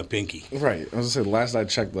white. It's kind of pinky. Right. I was going to say, last I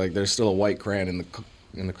checked, there's still a white crayon in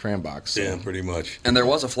the crayon box. So. Yeah, pretty much. And there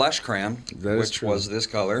was a flesh crayon, which true. was this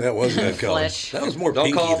color. That was that color. Flesh. That was more Don't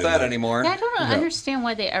pinky call it than that anymore. Yeah, I don't understand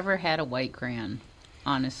why they ever had a white crayon,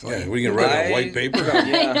 honestly. Yeah, we can write on white paper.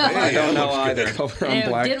 I don't know either. Color on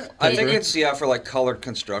black. I think it's, for colored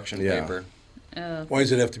construction paper. Why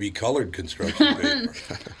does it have to be colored construction paper?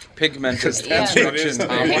 Pigmented construction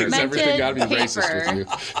paper. Everything got to be racist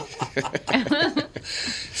with you.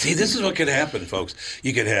 See, this is what could happen, folks.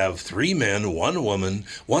 You could have 3 men, 1 woman.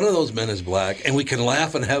 One of those men is black, and we can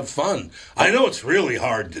laugh and have fun. I know it's really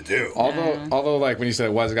hard to do. Although, when you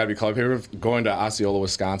said, why does it got to be colored paper? Going to Osceola,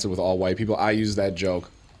 Wisconsin with all white people, I use that joke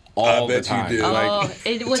all the time. I bet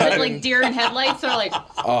you do. Was it like deer in headlights or like?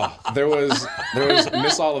 There was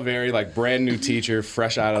Miss Oliveri, brand new teacher,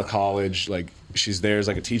 fresh out of college. She's there as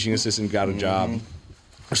a teaching assistant, got a job.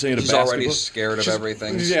 She's already scared of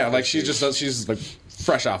everything. Yeah, she's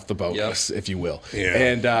fresh off the boat, if you will. Yeah.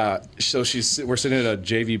 And so we're sitting at a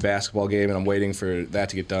JV basketball game, and I'm waiting for that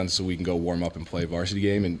to get done so we can go warm up and play varsity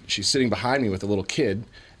game. And she's sitting behind me with a little kid.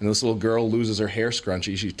 And this little girl loses her hair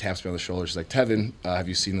scrunchie. She taps me on the shoulder. She's like, "Tevin, have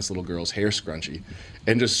you seen this little girl's hair scrunchie?"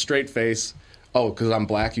 And just straight face, "Oh, because I'm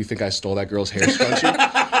black, you think I stole that girl's hair scrunchie?"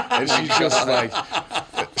 And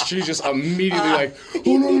she's just immediately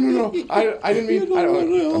 "Oh, no. I didn't mean,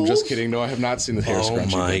 I'm just kidding. No, I have not seen the hair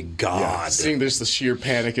scrunchie." Oh, my God. Yeah, seeing just the sheer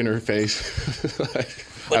panic in her face.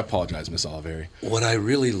 I apologize, Miss Oliveri. What I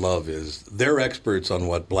really love is they're experts on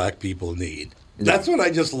what black people need. That's what I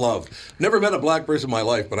just love. Never met a black person in my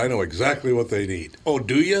life, but I know exactly what they need. Oh,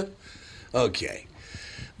 do you? Okay.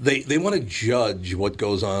 They want to judge what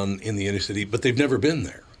goes on in the inner city, but they've never been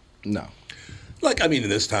there. No. Like, I mean, in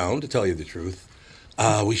this town, to tell you the truth,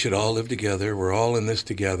 we should all live together. We're all in this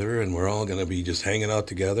together, and we're all going to be just hanging out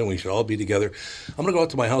together, and we should all be together. I'm going to go out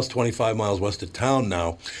to my house 25 miles west of town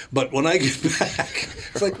now, but when I get back,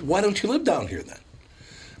 it's like, why don't you live down here then?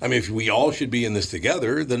 I mean, if we all should be in this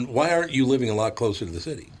together, then why aren't you living a lot closer to the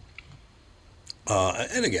city?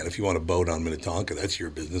 And again, if you want to boat on Minnetonka, that's your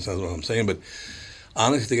business. That's what I'm saying. But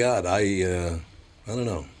honest to God, I don't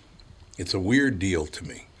know. It's a weird deal to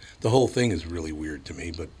me. The whole thing is really weird to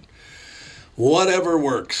me, but whatever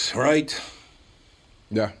works, right?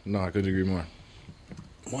 Yeah, no, I couldn't agree more.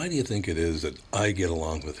 Why do you think it is that I get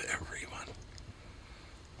along with everyone?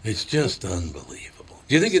 It's just unbelievable.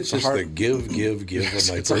 Do you think it's just the give of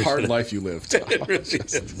my It's a hard life you lived. It really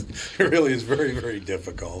is. It really is very, very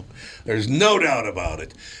difficult. There's no doubt about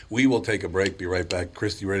it. We will take a break. Be right back.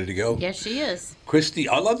 Kristi, ready to go? Yes, she is. Kristi,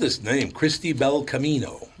 I love this name. Kristi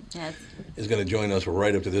Belcamino Yes. is going to join us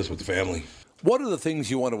right up to this with the family. What are the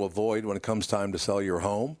things you want to avoid when it comes time to sell your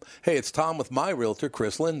home? Hey, it's Tom with my realtor,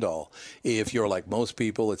 Chris Lindahl. If you're like most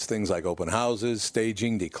people, it's things like open houses,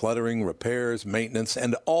 staging, decluttering, repairs, maintenance,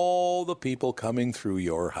 and all the people coming through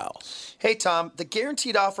your house. Hey, Tom, the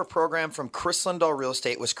Guaranteed Offer program from Chris Lindahl Real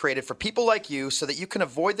Estate was created for people like you so that you can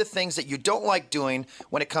avoid the things that you don't like doing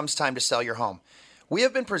when it comes time to sell your home. We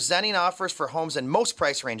have been presenting offers for homes in most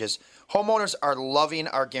price ranges. Homeowners are loving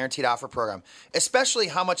our Guaranteed Offer program, especially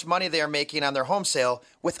how much money they are making on their home sale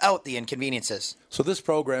without the inconveniences. So this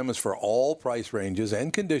program is for all price ranges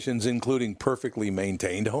and conditions, including perfectly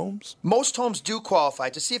maintained homes? Most homes do qualify.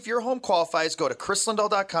 To see if your home qualifies, go to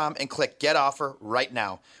chrislindahl.com and click Get Offer right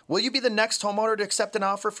now. Will you be the next homeowner to accept an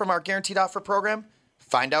offer from our Guaranteed Offer program?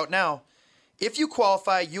 Find out now. If you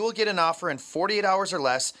qualify, you will get an offer in 48 hours or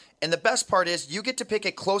less, and the best part is you get to pick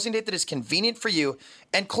a closing date that is convenient for you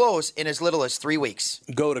and close in as little as 3 weeks.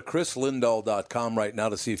 Go to chrislindahl.com right now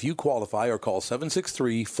to see if you qualify or call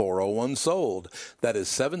 763-401-SOLD. That is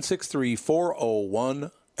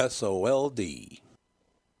 763-401-SOLD.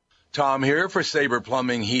 Tom here for Sabre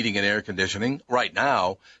Plumbing, Heating, and Air Conditioning. Right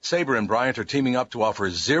now, Sabre and Bryant are teaming up to offer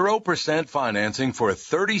 0% financing for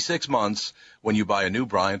 36 months when you buy a new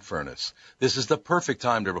Bryant furnace. This is the perfect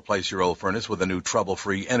time to replace your old furnace with a new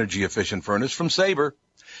trouble-free, energy-efficient furnace from Sabre.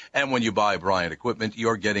 And when you buy Bryant equipment,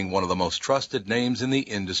 you're getting one of the most trusted names in the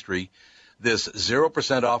industry. This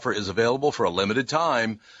 0% offer is available for a limited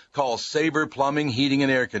time. Call Sabre Plumbing, Heating, and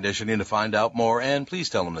Air Conditioning to find out more, and please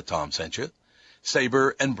tell them that Tom sent you.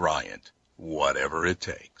 Sabre and Bryant, whatever it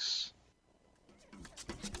takes.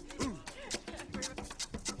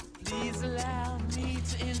 Please allow me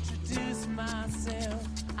to introduce myself.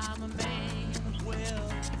 I'm a man of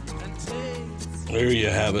wealth and taste. There you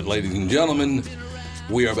have it, ladies and gentlemen.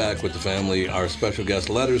 We are back with the family. Our special guest,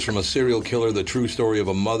 Letters from a Serial Killer, the true story of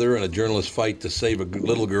a mother and a journalist's fight to save a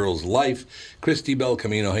little girl's life. Kristi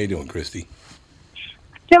Belcamino. How you doing, Kristi?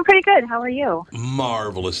 Doing pretty good. How are you?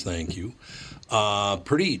 Marvelous, thank you.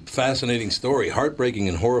 Pretty fascinating story. Heartbreaking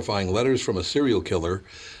and horrifying letters from a serial killer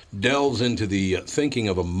delves into the thinking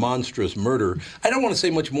of a monstrous murder. I don't want to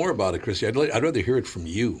say much more about it, Kristi. I'd rather hear it from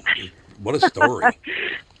you. What a story.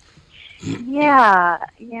 Yeah.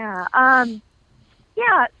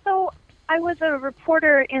 So I was a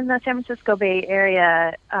reporter in the San Francisco Bay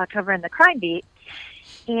Area covering the crime beat,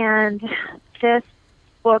 and this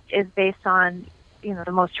book is based on,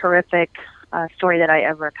 the most horrific story that I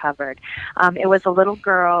ever covered. It was a little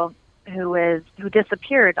girl who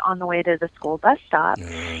disappeared on the way to the school bus stop,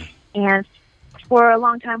 and for a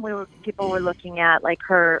long time people were looking at like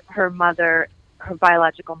her mother, her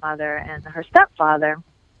biological mother, and her stepfather,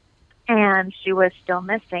 and she was still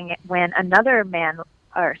missing when a man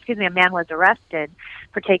was arrested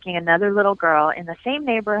for taking another little girl in the same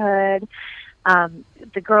neighborhood.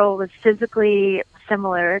 The girl was physically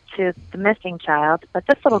similar to the missing child, but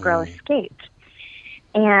this little girl escaped,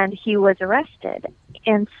 and he was arrested.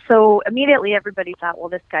 And so immediately everybody thought, well,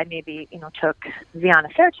 this guy maybe, took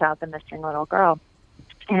Ziana Fairchild, the missing little girl.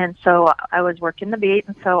 And so I was working the beat,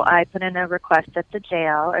 and so I put in a request at the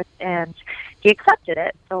jail, and he accepted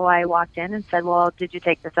it. So I walked in and said, well, did you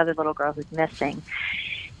take this other little girl who's missing?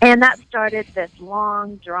 And that started this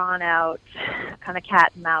long, drawn-out kind of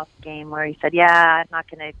cat-and-mouse game where he said, yeah, I'm not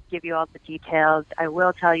going to give you all the details. I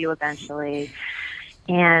will tell you eventually.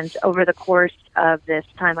 And over the course of this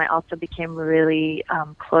time, I also became really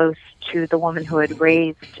close to the woman who had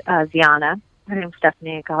raised Ziana. Her name was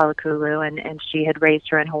Stephanie Kahalakulu, and she had raised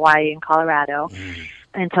her in Hawaii and Colorado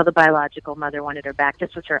until the biological mother wanted her back.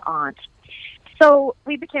 This was her aunt. So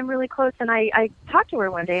we became really close, and I talked to her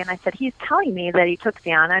one day, and I said, he's telling me that he took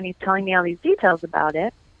Deanna, and he's telling me all these details about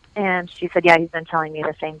it. And she said, yeah, he's been telling me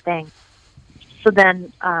the same thing. So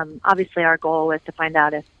then, obviously, our goal was to find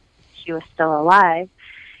out if she was still alive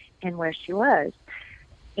and where she was.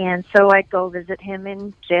 And so I'd go visit him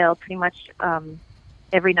in jail pretty much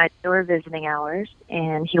every night there were visiting hours,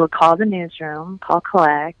 and he would call the newsroom, call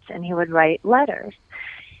collect, and he would write letters.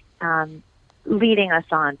 Leading us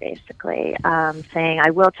on, basically, saying,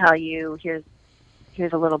 I will tell you, here's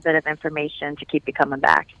a little bit of information to keep you coming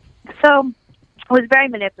back. So it was very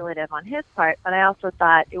manipulative on his part, but I also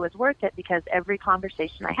thought it was worth it because every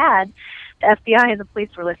conversation I had, the FBI and the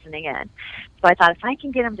police were listening in. So I thought if I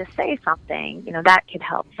can get him to say something, that could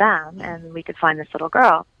help them, and we could find this little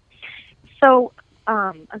girl. So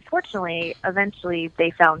unfortunately, eventually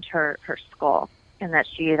they found her skull and that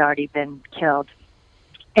she had already been killed.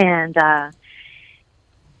 And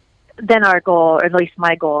then our goal, or at least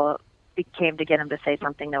my goal, became to get him to say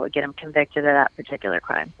something that would get him convicted of that particular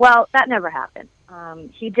crime. Well, that never happened.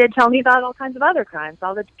 He did tell me about all kinds of other crimes,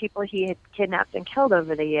 all the people he had kidnapped and killed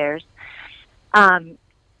over the years. And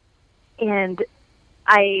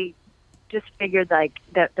I just figured that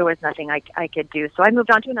there was nothing I could do. So I moved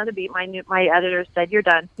on to another beat. My editor said, you're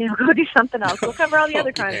done. Go do something else. We'll cover all the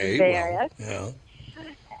other crimes in the Bay Area. Yeah.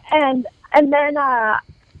 And then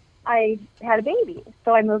I had a baby,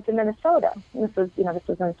 so I moved to Minnesota. This was in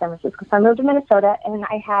San Francisco. So I moved to Minnesota, and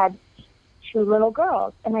I had 2 little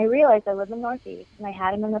girls. And I realized I live in the Northeast, and I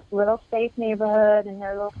had them in this little safe neighborhood in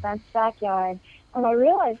their little fenced backyard. And I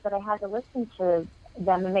realized that I had to listen to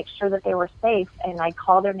them and make sure that they were safe. And I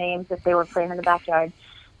called their names if they were playing in the backyard.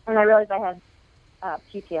 And I realized I had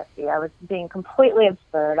PTSD. I was being completely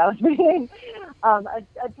absurd. I was being a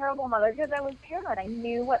terrible mother because I was paranoid. I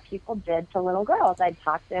knew what people did to little girls. I'd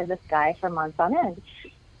talked to this guy for months on end.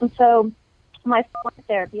 And so my form of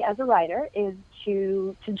therapy as a writer is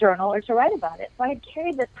to journal or to write about it. So I had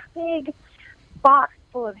carried this big box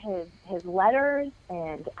full of his letters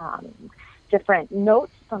and different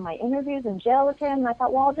notes from my interviews in jail with him. And I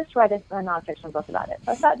thought, well, I'll just write a nonfiction book about it.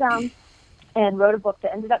 So I sat down and wrote a book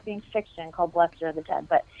that ended up being fiction called Blessed Are the Dead.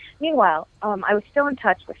 But meanwhile, I was still in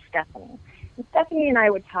touch with Stephanie. And Stephanie and I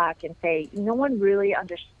would talk and say, no one really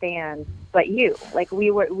understands but you. Like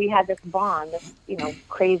we had this bond, this,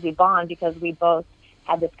 crazy bond because we both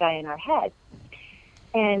had this guy in our head.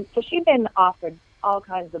 And so she'd been offered all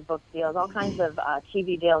kinds of book deals, all kinds of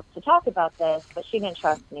TV deals to talk about this, but she didn't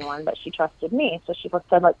trust anyone, but she trusted me. So she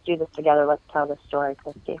said, let's do this together. Let's tell this story,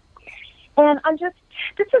 Kristi. And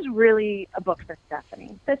this is really a book for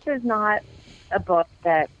Stephanie. This is not a book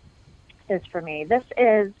that is for me.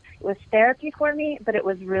 It was therapy for me, but it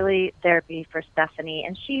was really therapy for Stephanie.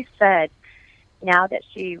 And she said now that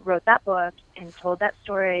she wrote that book and told that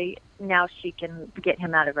story, now she can get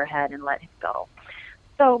him out of her head and let him go.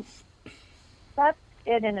 So that's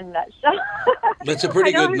it in a nutshell. That's a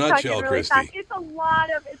pretty good nutshell, really Kristi. It's a lot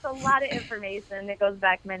of information. It goes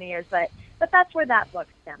back many years, but that's where that book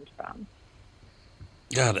stemmed from.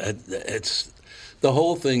 God, it's the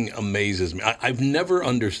whole thing amazes me. I've never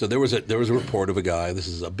understood. There was a report of a guy. This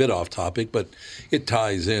is a bit off topic, but it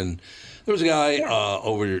ties in. There was a guy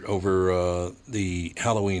over the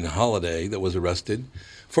Halloween holiday that was arrested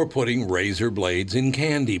for putting razor blades in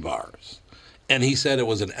candy bars. And he said it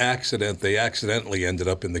was an accident. They accidentally ended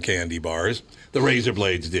up in the candy bars. The razor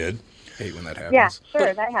blades did. Hate when that happens. Yeah,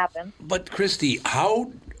 sure, that happens. But Kristi,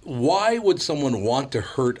 why would someone want to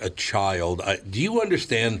hurt a child? Do you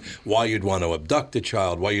understand why you'd want to abduct a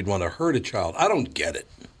child, why you'd want to hurt a child? I don't get it.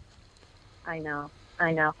 I know.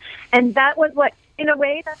 And that was in a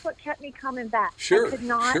way, that's what kept me coming back. Sure, I could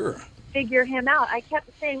not figure him out. I kept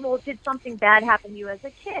saying, well, did something bad happen to you as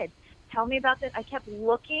a kid? Tell me about this. I kept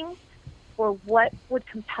looking for what would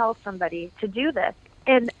compel somebody to do this.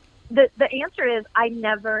 And the answer is I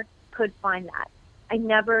never could find that.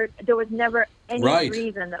 There was never any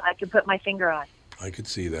reason that I could put my finger on. I could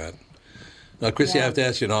see that. Now, Kristi, I have to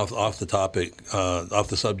ask you an off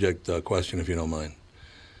the subject question, if you don't mind.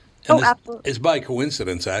 And absolutely. It's by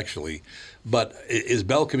coincidence, actually. But is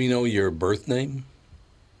Belcamino your birth name?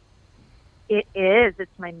 It is.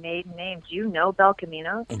 It's my maiden name. Do you know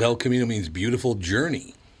Belcamino? Belcamino means beautiful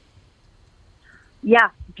journey.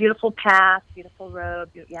 Yeah, beautiful path, beautiful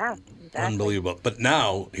road. Yeah, exactly. Unbelievable. But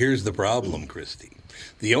now, here's the problem, Kristi.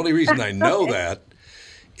 The only reason I know that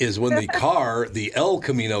is when the El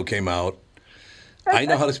Camino came out, I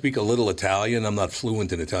know how to speak a little Italian. I'm not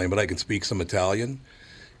fluent in Italian, but I can speak some Italian.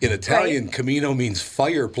 In Italian, Camino means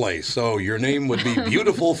fireplace, so your name would be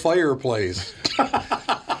Beautiful Fireplace.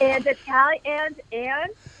 And Italians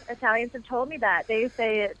have told me that. They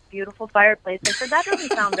say it's beautiful fireplace. I said that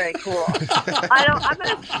doesn't sound very cool. I'm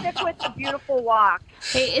going to stick with the beautiful walk.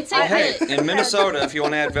 Hey, it's Hey, in Minnesota, if you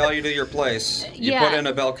want to add value to your place, you put in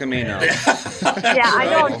a Belcamino. Yeah, I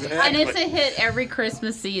know. And it's a hit every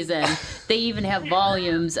Christmas season. They even have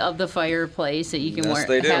volumes of the fireplace that you can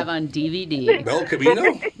have on DVD.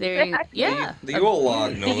 Belcamino? There you, yeah. The Yule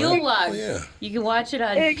log. The Yule log. Oh, yeah. You can watch it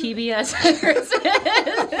on PBS.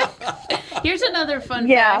 Here's another fun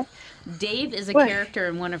fact. Dave is a character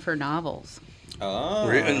in one of her novels. Oh.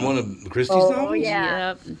 In one of Kristi's novels? Oh,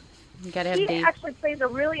 yeah. Yep. You gotta have He Dave. actually plays a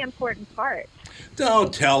really important part.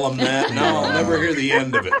 Don't tell him that. No, I'll never hear the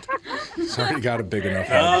end of it. It's already got a big enough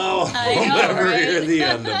head. Oh, I we'll know, never right? hear the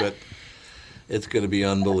end of it. It's going to be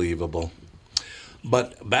unbelievable.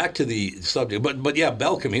 But back to the subject. But yeah,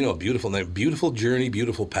 Belcamino, beautiful name. Beautiful journey,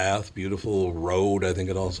 beautiful path, beautiful road, I think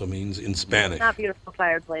it also means in Spanish. Not beautiful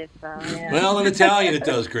fireplace, though. Yeah. Well, in Italian it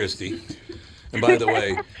does, Kristi. And by the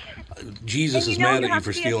way, Jesus is mad at you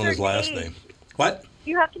for stealing his last name. What?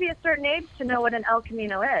 You have to be a certain age to know what an El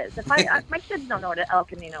Camino is. If my kids don't know what an El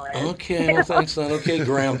Camino is. Okay, well, thanks, son. Okay,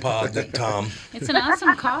 Grandpa, Tom. It's an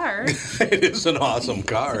awesome car. It is an awesome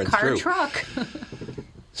car. It's Car true. truck.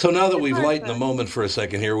 So now that we've lightened the moment for a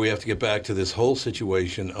second here, we have to get back to this whole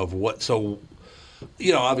situation of what. So,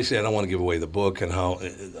 obviously, I don't want to give away the book and how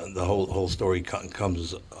the whole story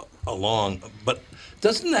comes along, but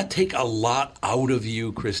doesn't that take a lot out of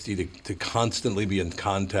you, Kristi, to constantly be in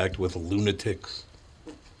contact with lunatics?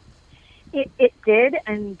 It did,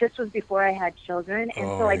 and this was before I had children, and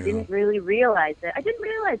so I didn't really realize it. I didn't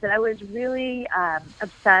realize it. I was really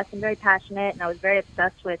obsessed and very passionate, and I was very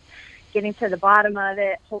obsessed with getting to the bottom of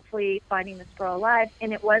it, hopefully finding this girl alive.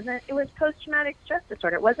 And it was post-traumatic stress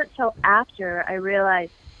disorder. It wasn't until after I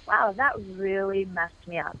realized, wow, that really messed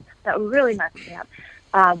me up.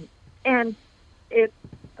 And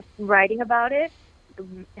writing about it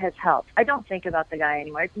has helped. I don't think about the guy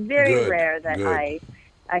anymore. It's very rare that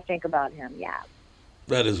I think about him, yeah.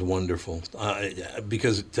 That is wonderful,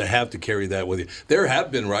 because to have to carry that with you. There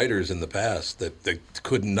have been writers in the past that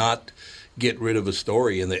could not get rid of a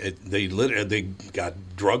story, and they got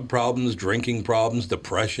drug problems, drinking problems,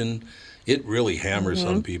 depression. It really hammers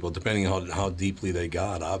some people, depending on how deeply they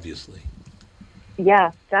got, obviously.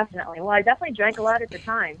 Yeah, definitely. Well, I definitely drank a lot at the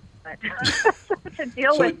time, but to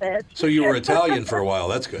deal with it. So you were Italian for a while.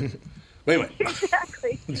 That's good. Wait a minute.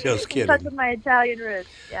 Exactly. Just kidding. Because of my Italian roots,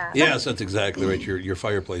 yeah. Yes, that's exactly right. Your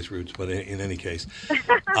fireplace roots, but in any case.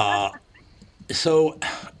 So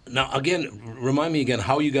now, again, remind me again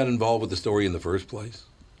how you got involved with the story in the first place.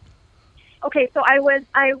 Okay, so I was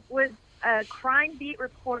a crime beat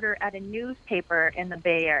reporter at a newspaper in the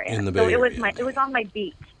Bay Area. It was on my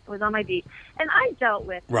beat. And I dealt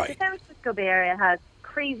with the San Francisco Bay Area has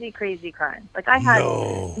crazy crimes. Like I had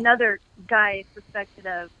another guy suspected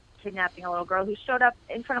of kidnapping a little girl who showed up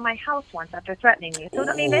in front of my house once after threatening me. So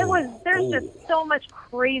I mean, there's just so much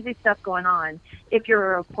crazy stuff going on if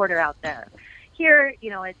you're a reporter out there. Here,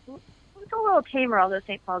 it's a little tamer, although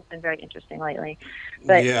St. Paul's been very interesting lately.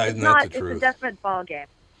 But it's not the truth. It's a definite ball game.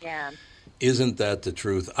 Yeah. Isn't that the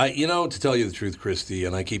truth? To tell you the truth, Kristi,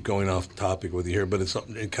 and I keep going off topic with you here, but it's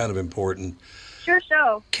kind of important. Sure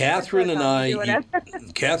show. Catherine and I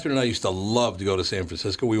used to love to go to San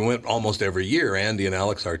Francisco. We went almost every year. Andy and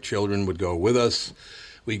Alex, our children, would go with us.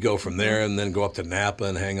 We'd go from there and then go up to Napa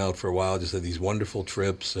and hang out for a while. Just had these wonderful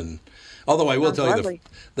trips. And although I will tell you,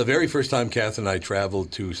 the very first time Catherine and I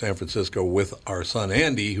traveled to San Francisco with our son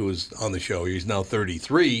Andy, who was on the show, he's now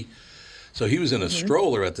 33. So he was in a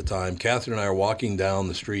stroller at the time. Catherine and I are walking down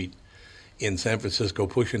the street in San Francisco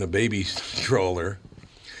pushing a baby stroller.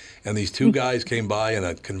 And these two guys came by in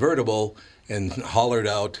a convertible and hollered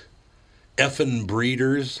out, "Effin'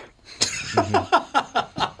 breeders."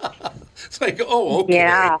 It's like, okay.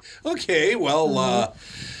 Yeah. Okay, well,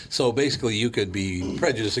 so basically you could be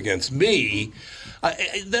prejudiced against me.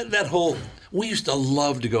 That whole, we used to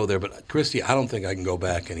love to go there, but Kristi, I don't think I can go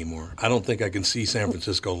back anymore. I don't think I can see San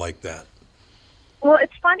Francisco like that. Well,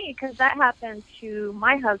 it's funny because that happened to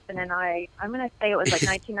my husband and I. I'm going to say it was like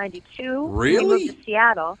 1992. Really? We moved to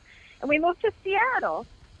Seattle. And we moved to Seattle,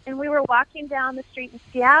 and we were walking down the street in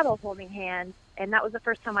Seattle holding hands, and that was the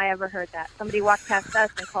first time I ever heard that. Somebody walked past us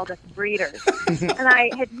and called us breeders. And I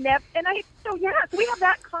had never, so we have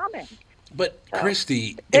that common. But, so,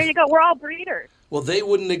 Kristi... There you go, we're all breeders. Well, they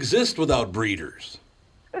wouldn't exist without breeders.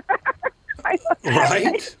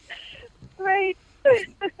 Right? Right.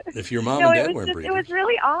 If your mom and dad weren't breeders. It was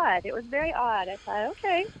really odd. It was very odd. I thought,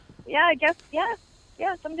 okay, yeah, I guess, yeah,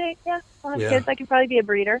 someday, I'll have kids. I could probably be a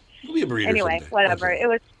breeder. You'll be a breeder anyway, someday. whatever.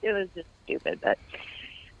 Absolutely. It was just stupid, but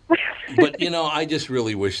But, I just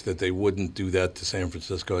really wish that they wouldn't do that to San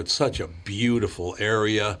Francisco. It's such a beautiful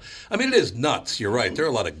area. I mean, it is nuts. You're right. There are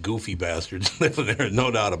a lot of goofy bastards living there,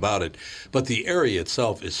 no doubt about it. But the area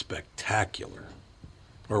itself is spectacular.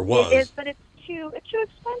 Or was. It is, but it's too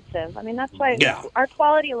expensive. I mean, that's why our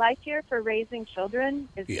quality of life here for raising children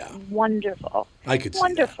is wonderful. I could see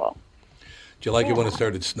wonderful. that. Do you like it when it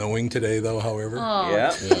started snowing today, though, however? Oh.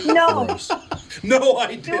 Yeah. No. No,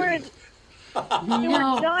 I didn't. They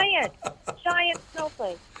were giant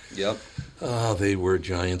snowflakes. Yep. Oh, they were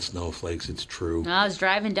giant snowflakes. It's true. I was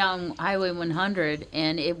driving down Highway 100,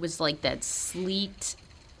 and it was like that sleet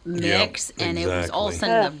mix, and it was all of a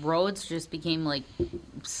sudden the roads just became like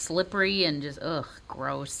slippery and just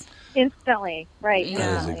gross. Instantly, right?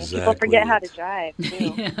 Yeah. Exactly People forget how to drive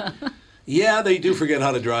too. Yeah, they do forget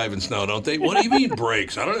how to drive in snow, don't they? What do you mean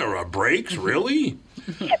brakes? I don't know. Brakes, really?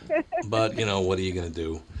 But what are you going to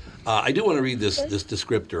do? I do want to read this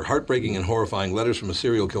descriptor. Heartbreaking and horrifying letters from a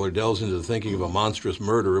serial killer delves into the thinking of a monstrous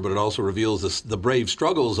murderer, but it also reveals the brave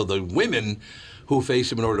struggles of the women who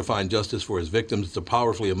face him in order to find justice for his victims. It's a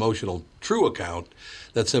powerfully emotional, true account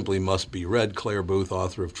that simply must be read. Claire Booth,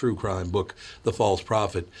 author of true crime book The False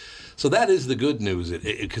Prophet. So that is the good news,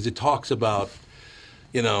 because it talks about,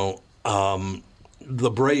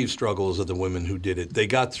 the brave struggles of the women who did it. They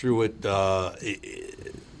got through it.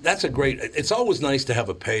 That's a great. It's always nice to have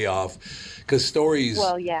a payoff, because stories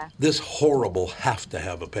this horrible have to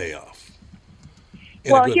have a payoff.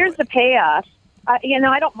 Well, here's the payoff. I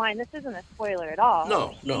don't mind. This isn't a spoiler at all.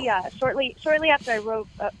 No. Shortly after I wrote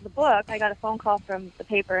the book, I got a phone call from the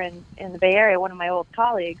paper in the Bay Area, one of my old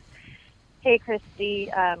colleagues. Hey,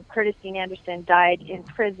 Kristi, Curtis Dean Anderson died in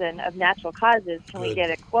prison of natural causes. Can we get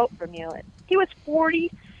a quote from you? He was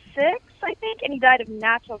 46, I think, and he died of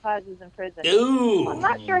natural causes in prison. Ooh. I'm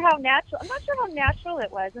not sure how natural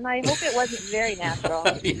it was, and I hope it wasn't very natural.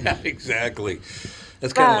 Yeah, exactly.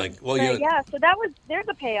 That's kind of like, so there's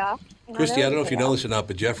a payoff. Kristi, I don't know if you know this or not,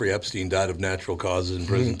 but Jeffrey Epstein died of natural causes in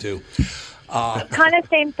prison, too. Kind of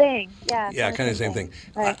same thing. Yeah. Yeah, kind of same thing.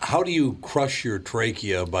 Right. How do you crush your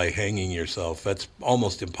trachea by hanging yourself? That's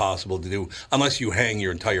almost impossible to do, unless you hang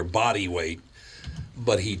your entire body weight.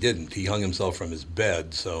 But he didn't. He hung himself from his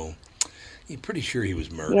bed, so I'm pretty sure he was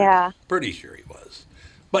murdered. Yeah. Pretty sure he was.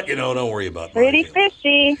 But, don't worry about Pretty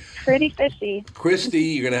fishy.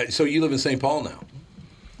 Kristi, so you live in St. Paul now?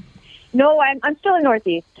 No, I'm still in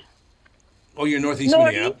Northeast. Oh, you're Northeast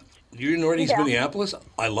Minneapolis? You're in Northeast Minneapolis?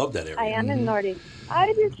 I love that area. I am in Northeast.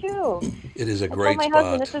 I do too. It is a I great told my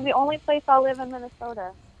husband, this is the only place I'll live in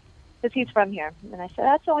Minnesota. Because he's from here. And I said,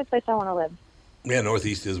 that's the only place I want to live. Yeah,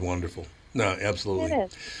 Northeast is wonderful. No, absolutely. It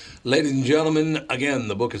is. Ladies and gentlemen, again,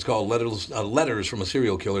 the book is called Letters from a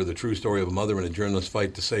Serial Killer, the true story of a mother and a journalist's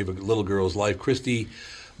fight to save a little girl's life. Kristi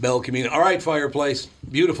Belcamino. All right, fireplace.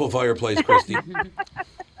 Beautiful fireplace, Kristi.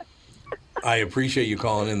 I appreciate you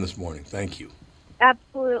calling in this morning. Thank you.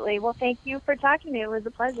 Absolutely. Well, thank you for talking to me. It was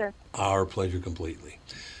a pleasure. Our pleasure completely.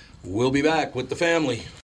 We'll be back with the family.